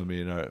bit. I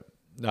mean,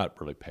 not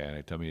really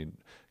panicked. I mean,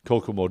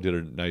 Kokomo did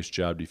a nice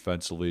job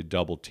defensively,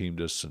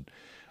 double-teamed us. And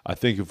I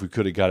think if we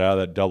could have got out of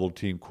that double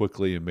team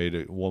quickly and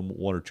made one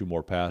or two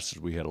more passes,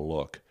 we had a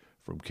look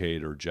from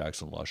Cade or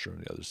Jackson Lusher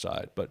on the other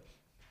side. But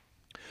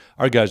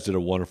our guys did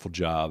a wonderful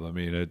job. I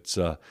mean, it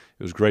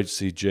was great to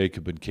see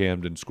Jacob and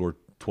Camden score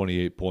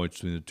 28 points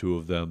between the two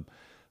of them.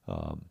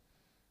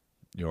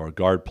 Our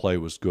guard play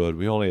was good.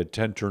 We only had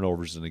 10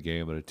 turnovers in the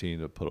game at a team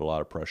that put a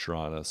lot of pressure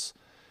on us.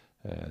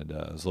 And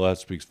so that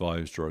speaks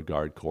volumes to our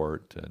guard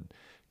court. And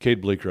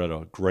Cade Bleeker had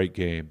a great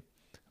game.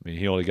 I mean,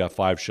 he only got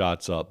 5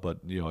 shots up, but,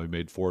 he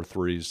made 4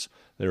 threes.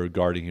 They were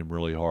guarding him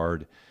really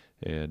hard.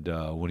 And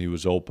when he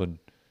was open,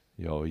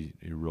 he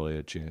really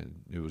had a chance.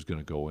 It was going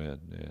to go in.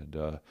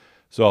 And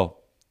so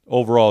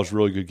overall, it was a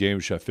really good game.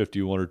 We shot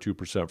 51 or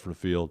 2% from the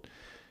field.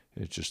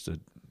 It's just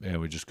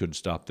we just couldn't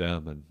stop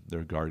them, and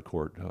their guard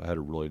court had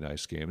a really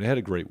nice game. They had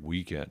a great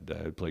weekend.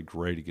 They played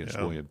great against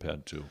William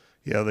Penn, too.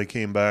 Yeah, they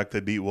came back. They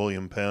beat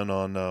William Penn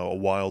on a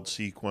wild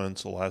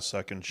sequence, a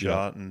last-second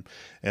shot, and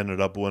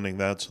ended up winning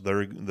that. So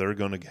they're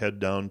going to head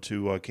down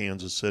to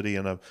Kansas City.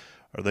 And are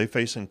they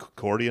facing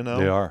Concordia now?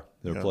 They are.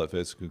 They're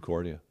facing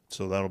Concordia.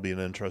 So that'll be an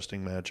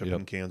interesting matchup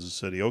in Kansas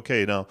City.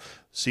 Okay, now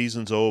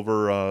season's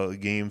over. The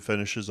game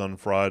finishes on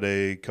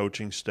Friday.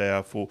 Coaching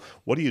staff. Well,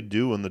 what do you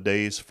do in the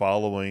days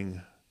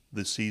following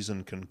the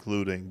season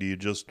concluding? Do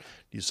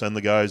you send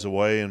the guys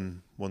away,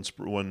 and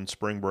when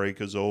spring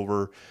break is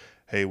over,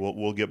 hey,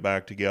 we'll get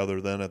back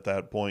together then at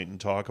that point and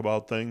talk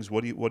about things?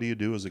 What do you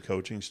do as a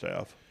coaching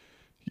staff?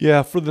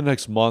 Yeah, for the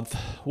next month,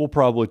 we'll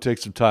probably take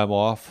some time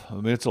off. I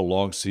mean, it's a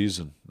long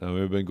season. I mean,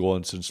 we've been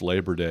going since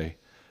Labor Day,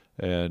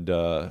 and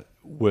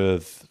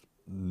with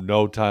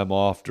no time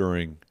off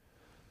during,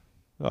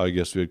 I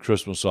guess we had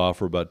Christmas off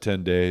for about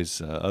 10 days.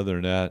 Other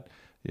than that,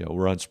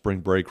 we're on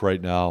spring break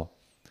right now.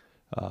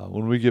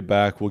 When we get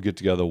back, we'll get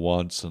together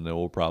once, and then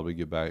we'll probably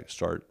get back,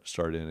 start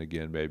in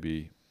again,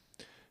 maybe,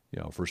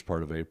 first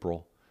part of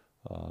April.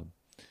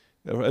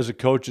 As a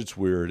coach, it's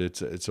weird.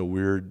 It's a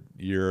weird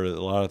year. A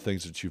lot of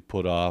things that you've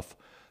put off.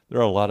 There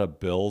are a lot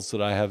of bills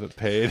that I haven't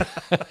paid.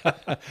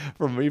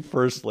 For me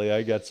personally,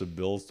 I got some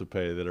bills to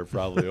pay that are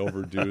probably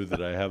overdue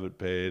that I haven't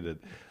paid, and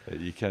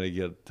you kind of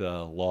get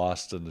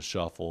lost in the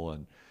shuffle.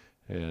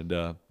 And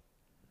I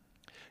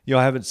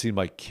haven't seen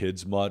my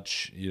kids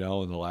much, in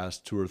the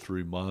last 2 or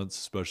 3 months,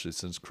 especially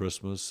since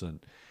Christmas.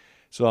 And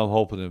so I'm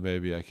hoping that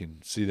maybe I can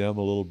see them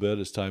a little bit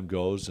as time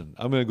goes. And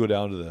I'm going to go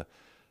down to the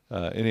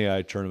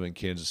NAI tournament in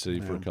Kansas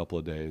City for a couple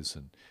of days,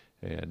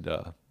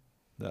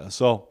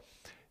 so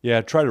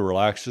try to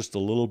relax just a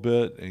little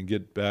bit and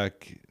get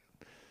back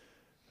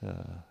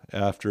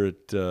after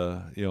it,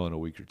 in a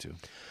week or two.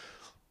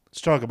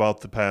 Let's talk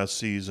about the past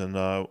season.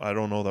 I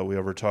don't know that we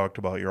ever talked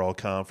about your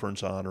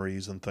all-conference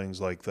honorees and things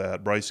like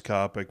that. Bryce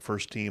Kopic,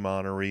 first-team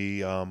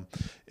honoree,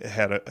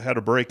 had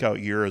a breakout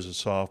year as a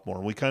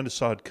sophomore. We kind of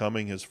saw it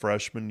coming his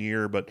freshman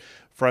year, but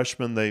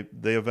freshmen, they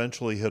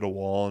eventually hit a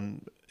wall,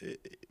 and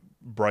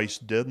Bryce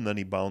did, and then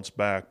he bounced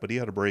back, but he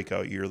had a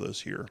breakout year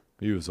this year.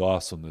 He was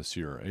awesome this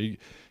year. He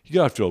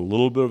got off to a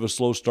little bit of a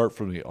slow start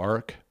from the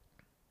arc,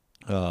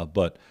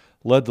 but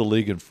led the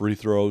league in free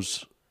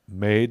throws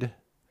made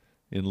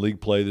in league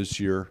play this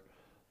year.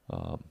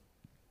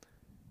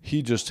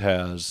 He just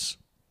has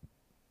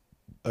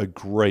a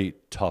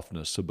great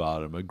toughness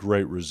about him, a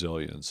great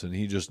resilience, and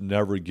he just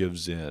never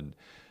gives in.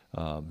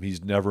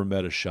 He's never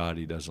met a shot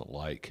he doesn't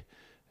like,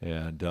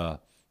 and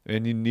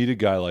you need a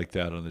guy like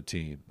that on the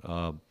team.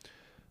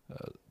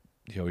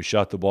 He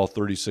shot the ball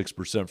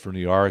 36% from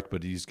the arc,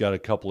 but he's got a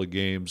couple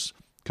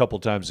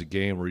times a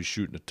game where he's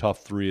shooting a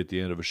tough three at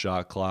the end of a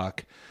shot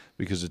clock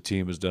because the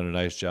team has done a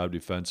nice job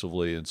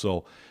defensively. And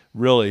so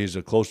really he's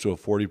close to a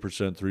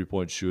 40%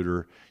 three-point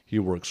shooter. He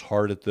works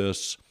hard at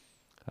this.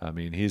 I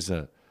mean, he's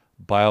a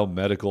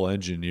biomedical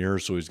engineer,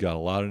 so he's got a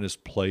lot on his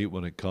plate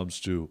when it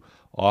comes to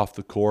off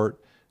the court.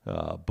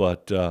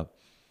 But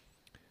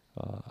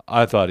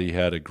I thought he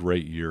had a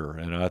great year,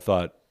 and I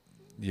thought,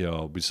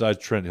 besides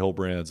Trent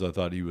Hilbrands, I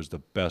thought he was the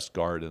best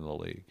guard in the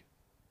league.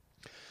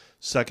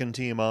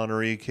 Second-team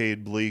honoree,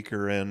 Cade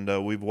Bleeker,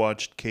 and we've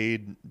watched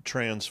Cade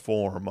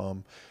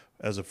transform.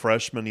 As a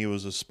freshman, he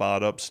was a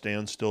spot-up,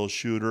 standstill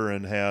shooter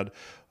and had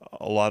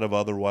a lot of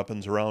other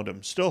weapons around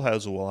him. Still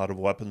has a lot of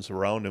weapons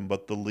around him,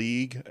 but the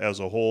league as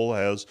a whole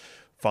has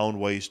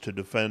found ways to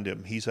defend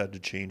him. He's had to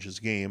change his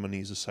game, and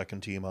he's a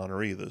second-team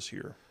honoree this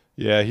year.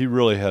 Yeah, he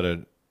really had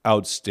an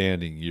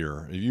outstanding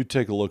year. If you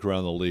take a look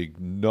around the league,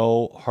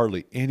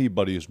 hardly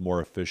anybody is more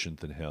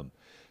efficient than him.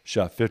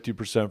 Shot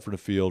 50% from the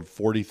field,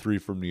 43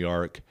 from the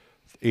arc,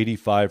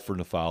 85 from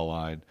the foul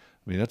line.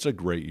 I mean, that's a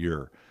great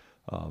year.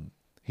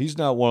 He's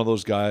not one of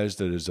those guys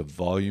that is a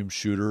volume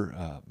shooter.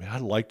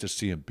 I'd like to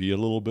see him be a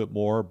little bit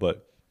more,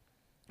 but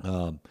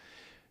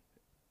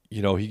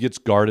he gets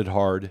guarded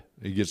hard.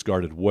 He gets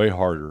guarded way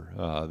harder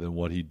than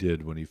what he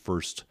did when he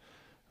first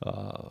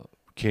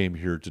came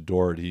here to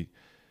Dordt.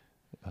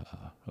 I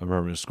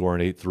remember him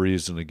scoring 8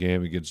 threes in a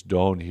game against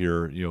Doane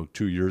here,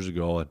 2 years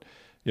ago, and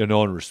no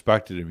one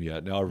respected him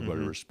yet. Now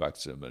everybody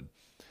respects him,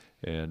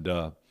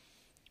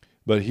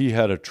 but he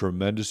had a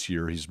tremendous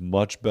year. He's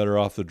much better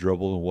off the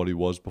dribble than what he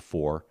was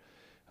before.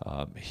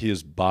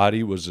 His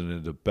body was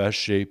in the best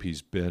shape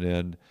he's been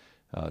in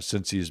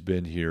since he's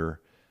been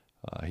here.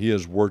 He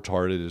has worked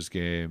hard at his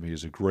game.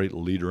 He's a great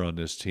leader on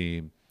this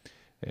team,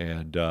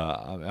 and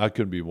I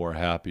couldn't be more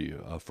happy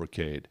for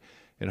Cade.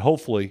 And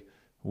hopefully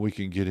we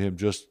can get him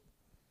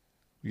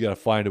you got to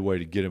find a way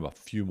to get him a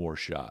few more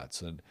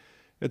shots. And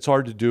it's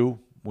hard to do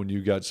when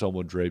you got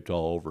someone draped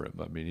all over him.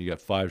 I mean, he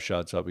got 5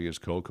 shots up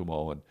against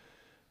Kokomo, and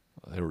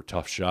they were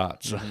tough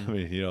shots. I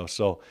mean,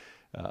 so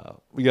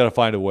we got to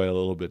find a way a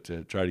little bit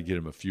to try to get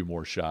him a few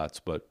more shots.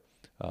 But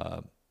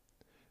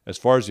as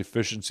far as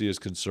efficiency is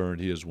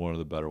concerned, he is one of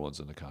the better ones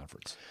in the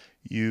conference.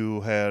 You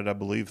had, I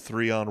believe,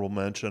 3 honorable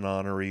mention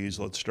honorees.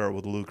 Let's start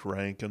with Luke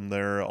Rankin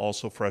there,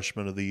 also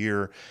freshman of the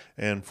year.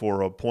 And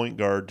for a point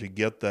guard to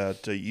get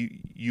that,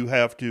 you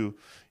have to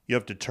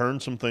turn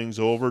some things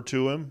over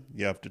to him.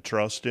 You have to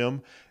trust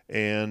him.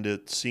 And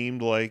it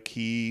seemed like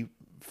he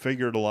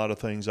figured a lot of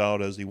things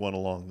out as he went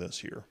along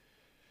this year.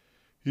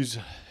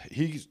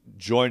 He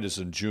joined us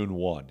in June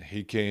 1.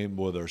 He came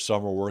with our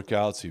summer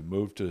workouts. He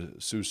moved to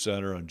Sioux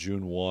Center on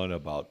June 1,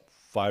 about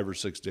 5 or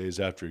 6 days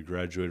after he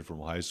graduated from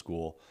high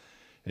school.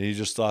 And he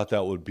just thought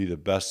that would be the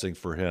best thing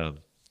for him.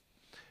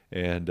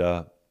 And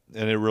it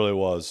really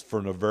was.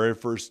 From the very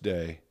first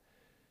day,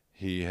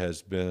 he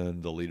has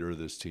been the leader of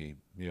this team.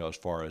 As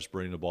far as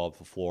bringing the ball up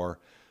the floor,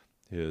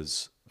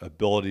 his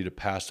ability to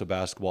pass the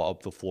basketball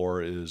up the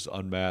floor is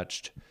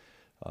unmatched.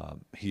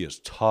 He is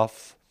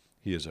tough.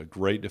 He is a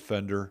great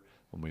defender.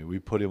 I mean, we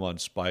put him on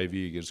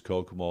Spivey against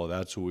Kokomo.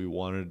 That's who we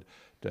wanted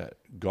to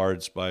guard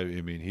Spivey.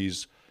 I mean,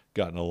 he's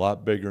gotten a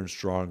lot bigger and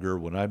stronger.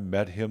 When I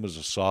met him as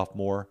a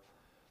sophomore,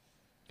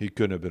 he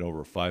couldn't have been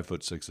over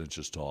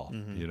 5'6" tall,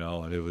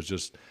 and it was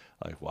just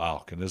like,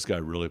 wow, can this guy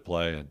really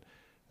play? And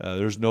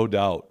there's no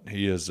doubt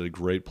he is a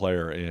great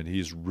player, and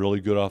he's really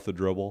good off the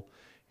dribble.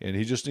 And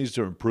he just needs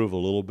to improve a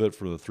little bit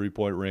from the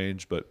three-point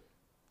range, but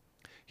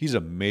he's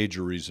a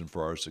major reason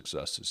for our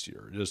success this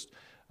year.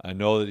 I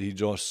know that he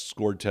just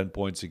scored 10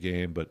 points a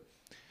game, but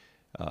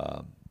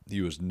he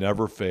was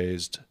never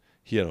phased.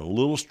 He had a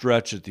little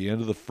stretch at the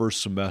end of the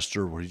first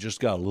semester where he just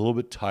got a little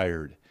bit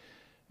tired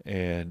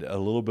and a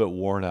little bit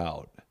worn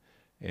out.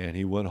 And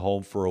he went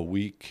home for a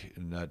week,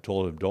 and I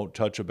told him, don't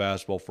touch a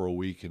basketball for a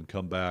week and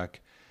come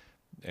back.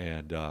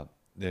 And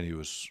then he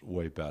was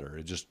way better.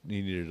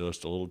 He needed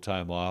just a little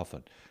time off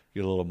and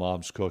get a little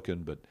mom's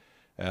cooking. But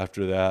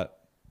after that,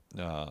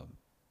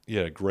 he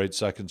had a great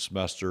second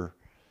semester.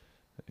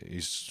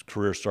 His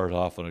career started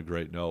off on a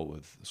great note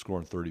with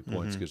scoring 30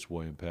 points against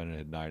William Penn and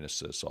had 9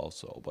 assists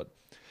also. But,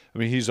 I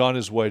mean, he's on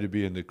his way to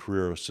being the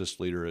career assist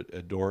leader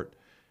at Dordt.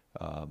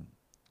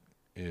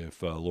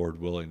 If Lord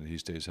willing, he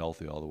stays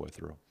healthy all the way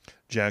through.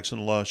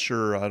 Jackson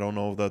Lusher, I don't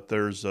know that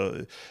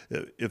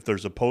if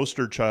there's a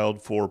poster child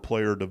for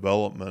player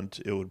development,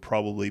 it would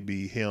probably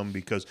be him,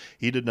 because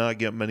he did not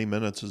get many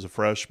minutes as a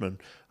freshman.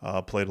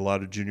 Played a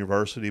lot of junior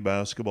varsity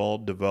basketball,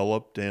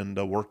 developed and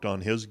worked on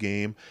his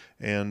game.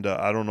 And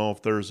I don't know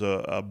if there's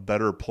a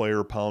better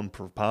player pound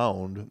per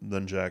pound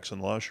than Jackson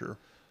Lusher.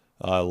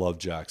 I love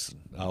Jackson.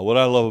 What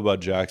I love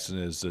about Jackson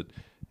is that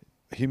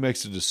he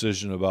makes a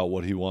decision about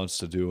what he wants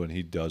to do, and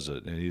he does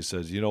it. And he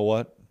says, you know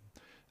what?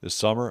 This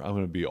summer, I'm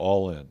going to be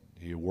all in.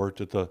 He worked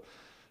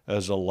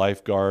as a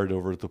lifeguard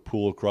over at the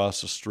pool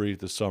across the street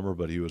this summer,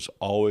 but he was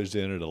always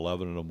in at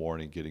 11 in the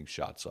morning getting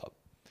shots up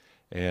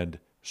and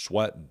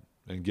sweating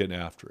and getting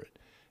after it.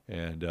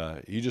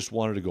 And he just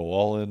wanted to go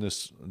all in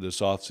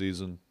this off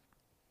season,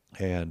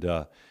 and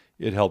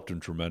it helped him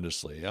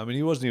tremendously. I mean,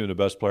 he wasn't even the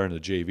best player in the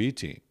JV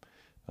team.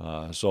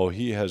 So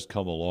he has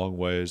come a long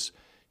ways.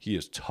 He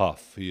is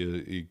tough.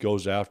 He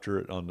goes after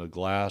it on the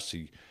glass.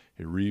 He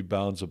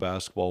rebounds the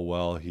basketball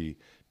well. He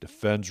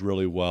defends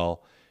really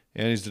well,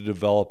 and he's a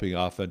developing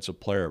offensive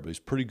player. But he's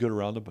pretty good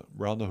around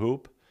the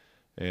hoop,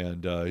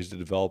 and he's a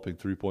developing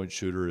three-point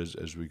shooter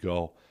as we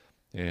go.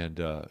 And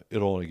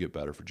it'll only get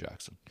better for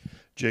Jackson.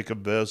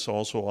 Jacob Viss,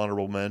 also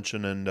honorable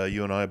mention, and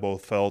you and I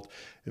both felt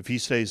if he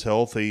stays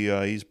healthy,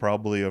 he's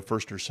probably a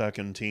first or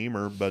second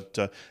teamer,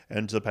 but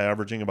ends up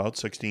averaging about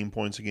 16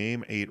 points a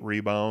game, 8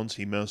 rebounds.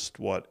 He missed,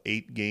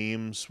 8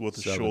 games with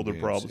a shoulder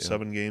problem,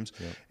 7 games,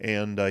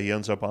 and he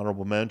ends up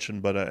honorable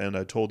mention. But and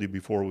I told you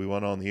before we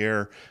went on the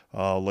air,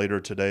 later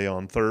today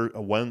on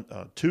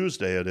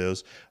Tuesday it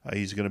is,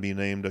 he's going to be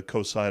named a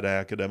COSIDA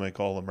Academic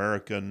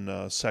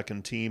All-American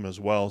second team as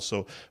well.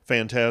 So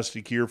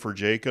fantastic year for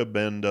Jacob,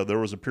 and there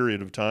was a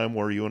period of time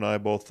where you and I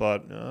both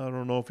thought, I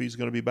don't know if he's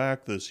going to be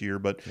back this year,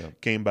 but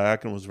came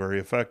back and was very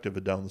effective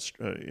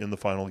in the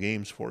final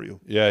games for you.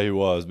 Yeah, he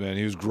was, man.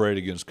 He was great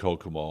against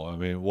Kokomo. I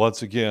mean,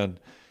 once again,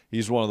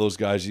 he's one of those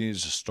guys, he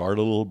needs to start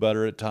a little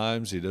better at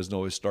times. He doesn't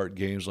always start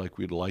games like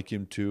we'd like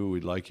him to.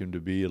 We'd like him to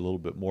be a little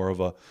bit more of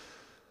a,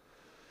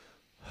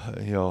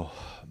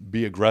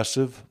 be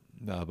aggressive.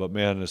 But,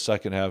 man, in the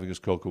second half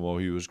against Kokomo,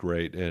 he was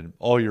great. And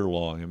all year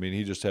long, I mean,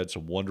 he just had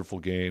some wonderful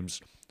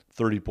games,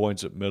 30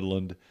 points at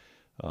Midland.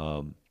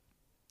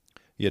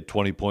 He had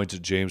 20 points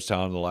at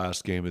Jamestown in the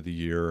last game of the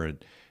year,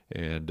 and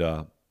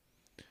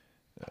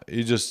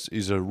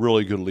he's a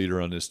really good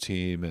leader on this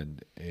team,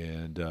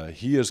 and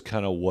he is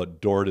kind of what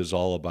Dordt is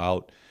all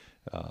about.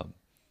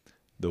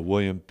 The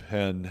William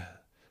Penn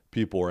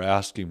people were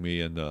asking me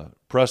in the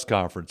press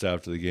conference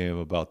after the game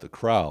about the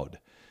crowd,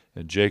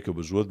 and Jacob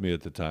was with me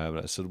at the time,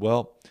 and I said,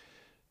 well,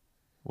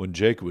 when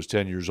Jacob was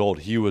 10 years old,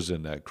 he was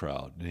in that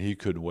crowd, and he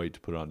couldn't wait to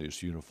put on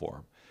his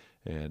uniform.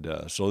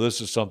 And so this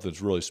is something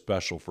that's really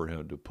special for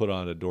him to put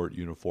on a Dordt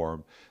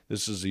uniform.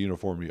 This is a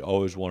uniform he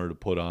always wanted to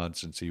put on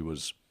since he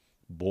was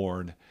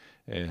born.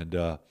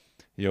 And,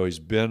 he's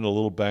been a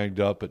little banged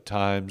up at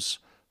times,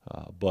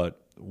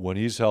 but when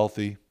he's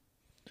healthy,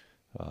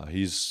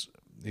 he's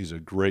a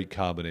great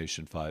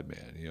combination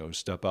 5-man.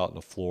 Step out on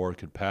the floor,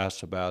 can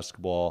pass the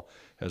basketball,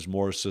 has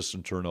more assists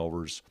and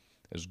turnovers,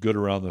 is good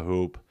around the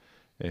hoop,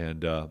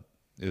 and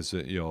is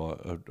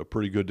a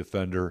pretty good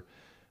defender.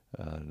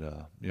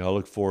 And, I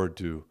look forward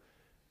to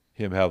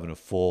him having a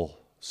full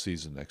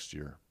season next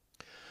year.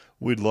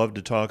 We'd love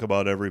to talk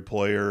about every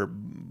player,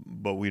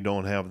 but we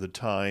don't have the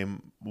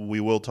time. We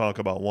will talk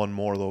about one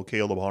more, though,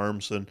 Caleb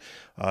Harmson.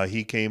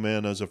 He came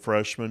in as a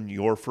freshman,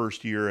 your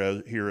first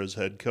year here as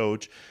head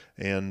coach,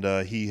 and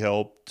he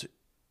helped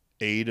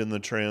aid in the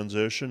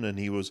transition, and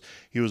he was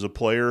a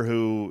player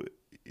who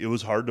it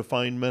was hard to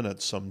find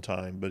minutes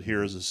sometime, but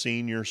here as a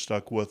senior,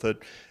 stuck with it,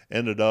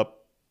 ended up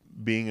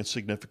being a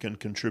significant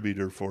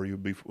contributor for you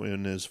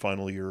in his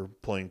final year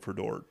playing for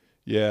Dordt.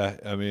 Yeah,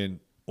 I mean,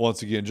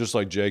 once again, just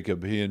like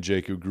Jacob, he and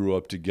Jacob grew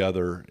up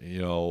together,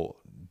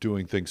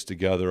 doing things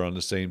together on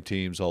the same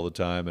teams all the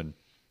time, and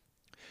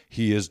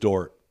he is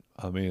Dordt.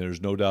 I mean,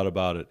 there's no doubt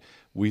about it.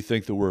 We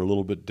think that we're a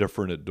little bit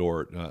different at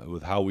Dordt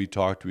with how we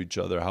talk to each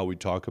other, how we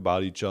talk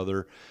about each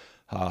other,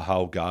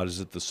 how God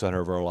is at the center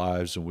of our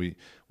lives, and we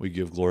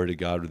give glory to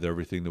God with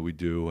everything that we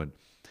do.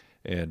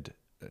 And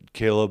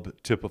Caleb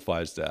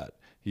typifies that.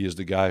 He is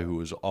the guy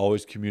who is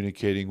always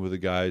communicating with the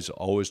guys,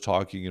 always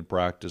talking in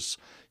practice.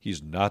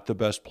 He's not the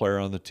best player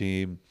on the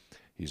team.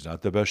 He's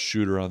not the best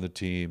shooter on the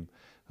team,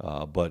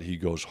 but he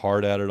goes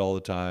hard at it all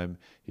the time.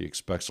 He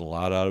expects a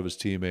lot out of his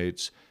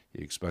teammates.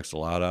 He expects a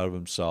lot out of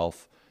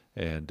himself.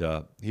 And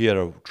he had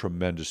a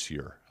tremendous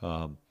year.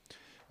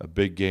 A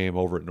big game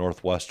over at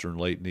Northwestern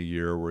late in the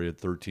year where he had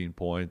 13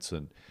 points.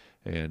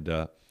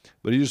 But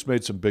he just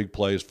made some big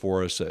plays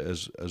for us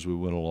as we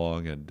went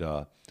along. And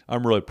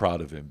I'm really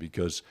proud of him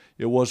because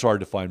it was hard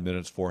to find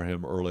minutes for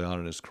him early on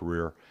in his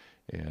career.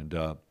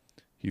 And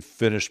he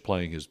finished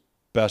playing his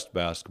best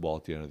basketball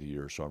at the end of the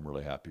year, so I'm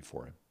really happy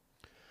for him.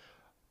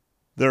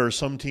 There are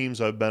some teams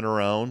I've been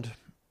around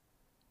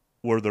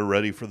where they're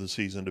ready for the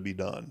season to be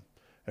done.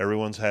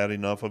 Everyone's had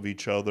enough of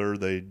each other.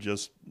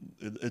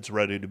 It's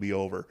ready to be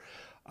over.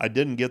 I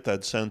didn't get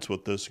that sense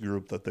with this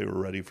group that they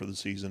were ready for the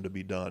season to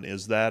be done.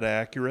 Is that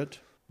accurate?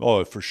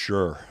 Oh, for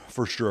sure.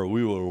 For sure.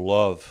 We would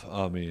love,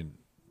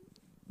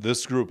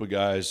 this group of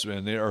guys,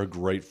 man, they are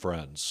great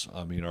friends.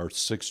 I mean, our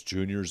 6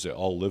 juniors, they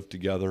all live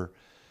together.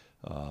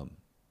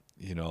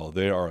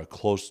 They are a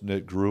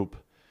close-knit group.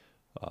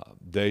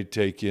 They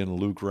take in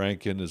Luke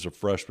Rankin as a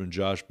freshman,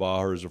 Josh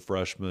Baher as a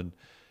freshman,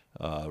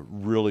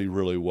 really,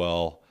 really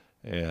well.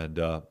 And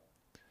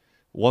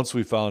once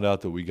we found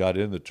out that we got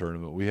in the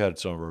tournament, we had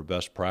some of our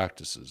best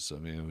practices. I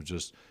mean, it was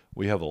just,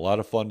 we have a lot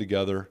of fun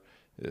together.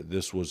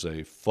 This was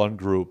a fun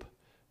group.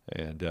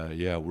 And,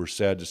 we're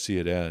sad to see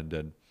it end.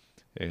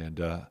 And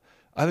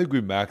I think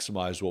we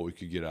maximized what we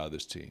could get out of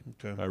this team.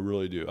 Okay. I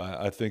really do.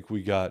 I think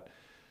we got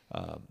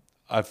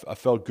I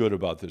felt good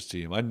about this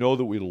team. I know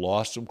that we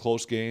lost some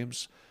close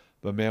games,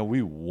 but, man,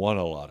 we won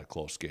a lot of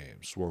close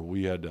games where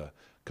we had to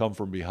come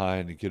from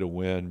behind and get a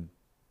win,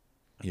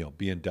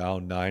 being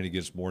down 9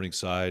 against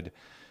Morningside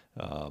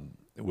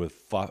with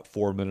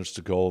 4 minutes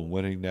to go and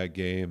winning that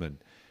game.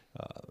 And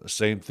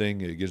same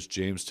thing against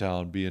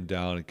Jamestown, being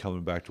down and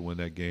coming back to win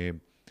that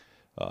game.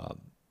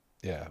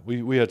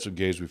 We had some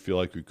games we feel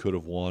like we could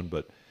have won,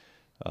 but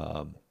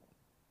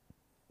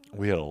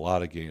we had a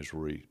lot of games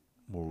where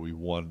we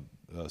won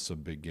some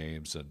big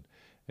games, and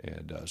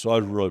so I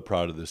was really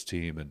proud of this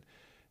team. And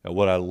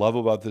what I love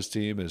about this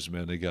team is,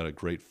 man, they got a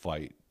great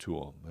fight to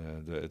them,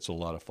 and it's a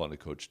lot of fun to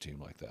coach a team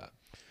like that.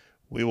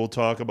 We will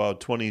talk about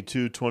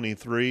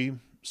 22-23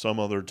 some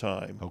other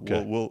time.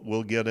 Okay.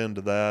 We'll get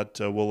into that.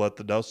 We'll let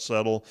the dust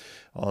settle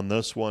on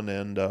this one,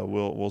 and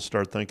we'll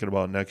start thinking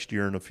about next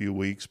year in a few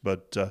weeks.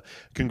 But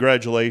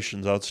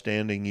congratulations,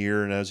 outstanding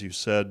year. And as you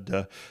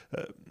said,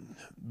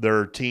 there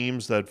are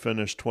teams that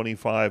finish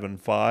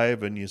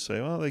 25-5, and you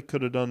say, well, they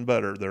could have done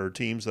better. There are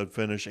teams that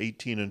finish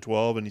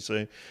 18-12, and you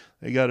say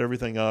they got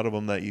everything out of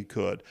them that you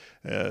could.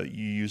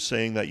 You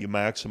saying that you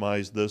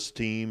maximize this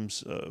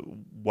team's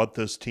what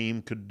this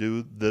team could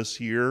do this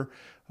year.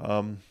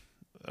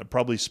 It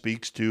probably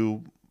speaks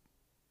to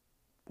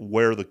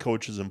where the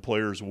coaches and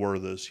players were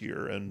this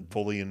year and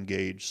fully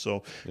engaged.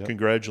 So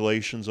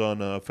Congratulations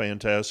on a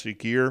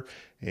fantastic year,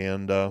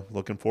 and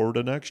looking forward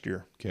to next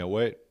year. Can't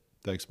wait.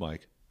 Thanks,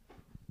 Mike.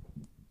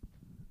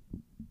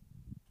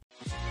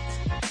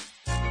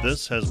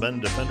 This has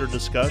been Defender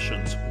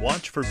Discussions.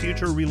 Watch for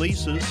future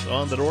releases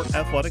on the Dordt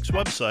Athletics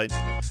website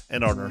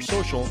and on our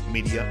social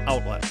media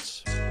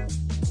outlets.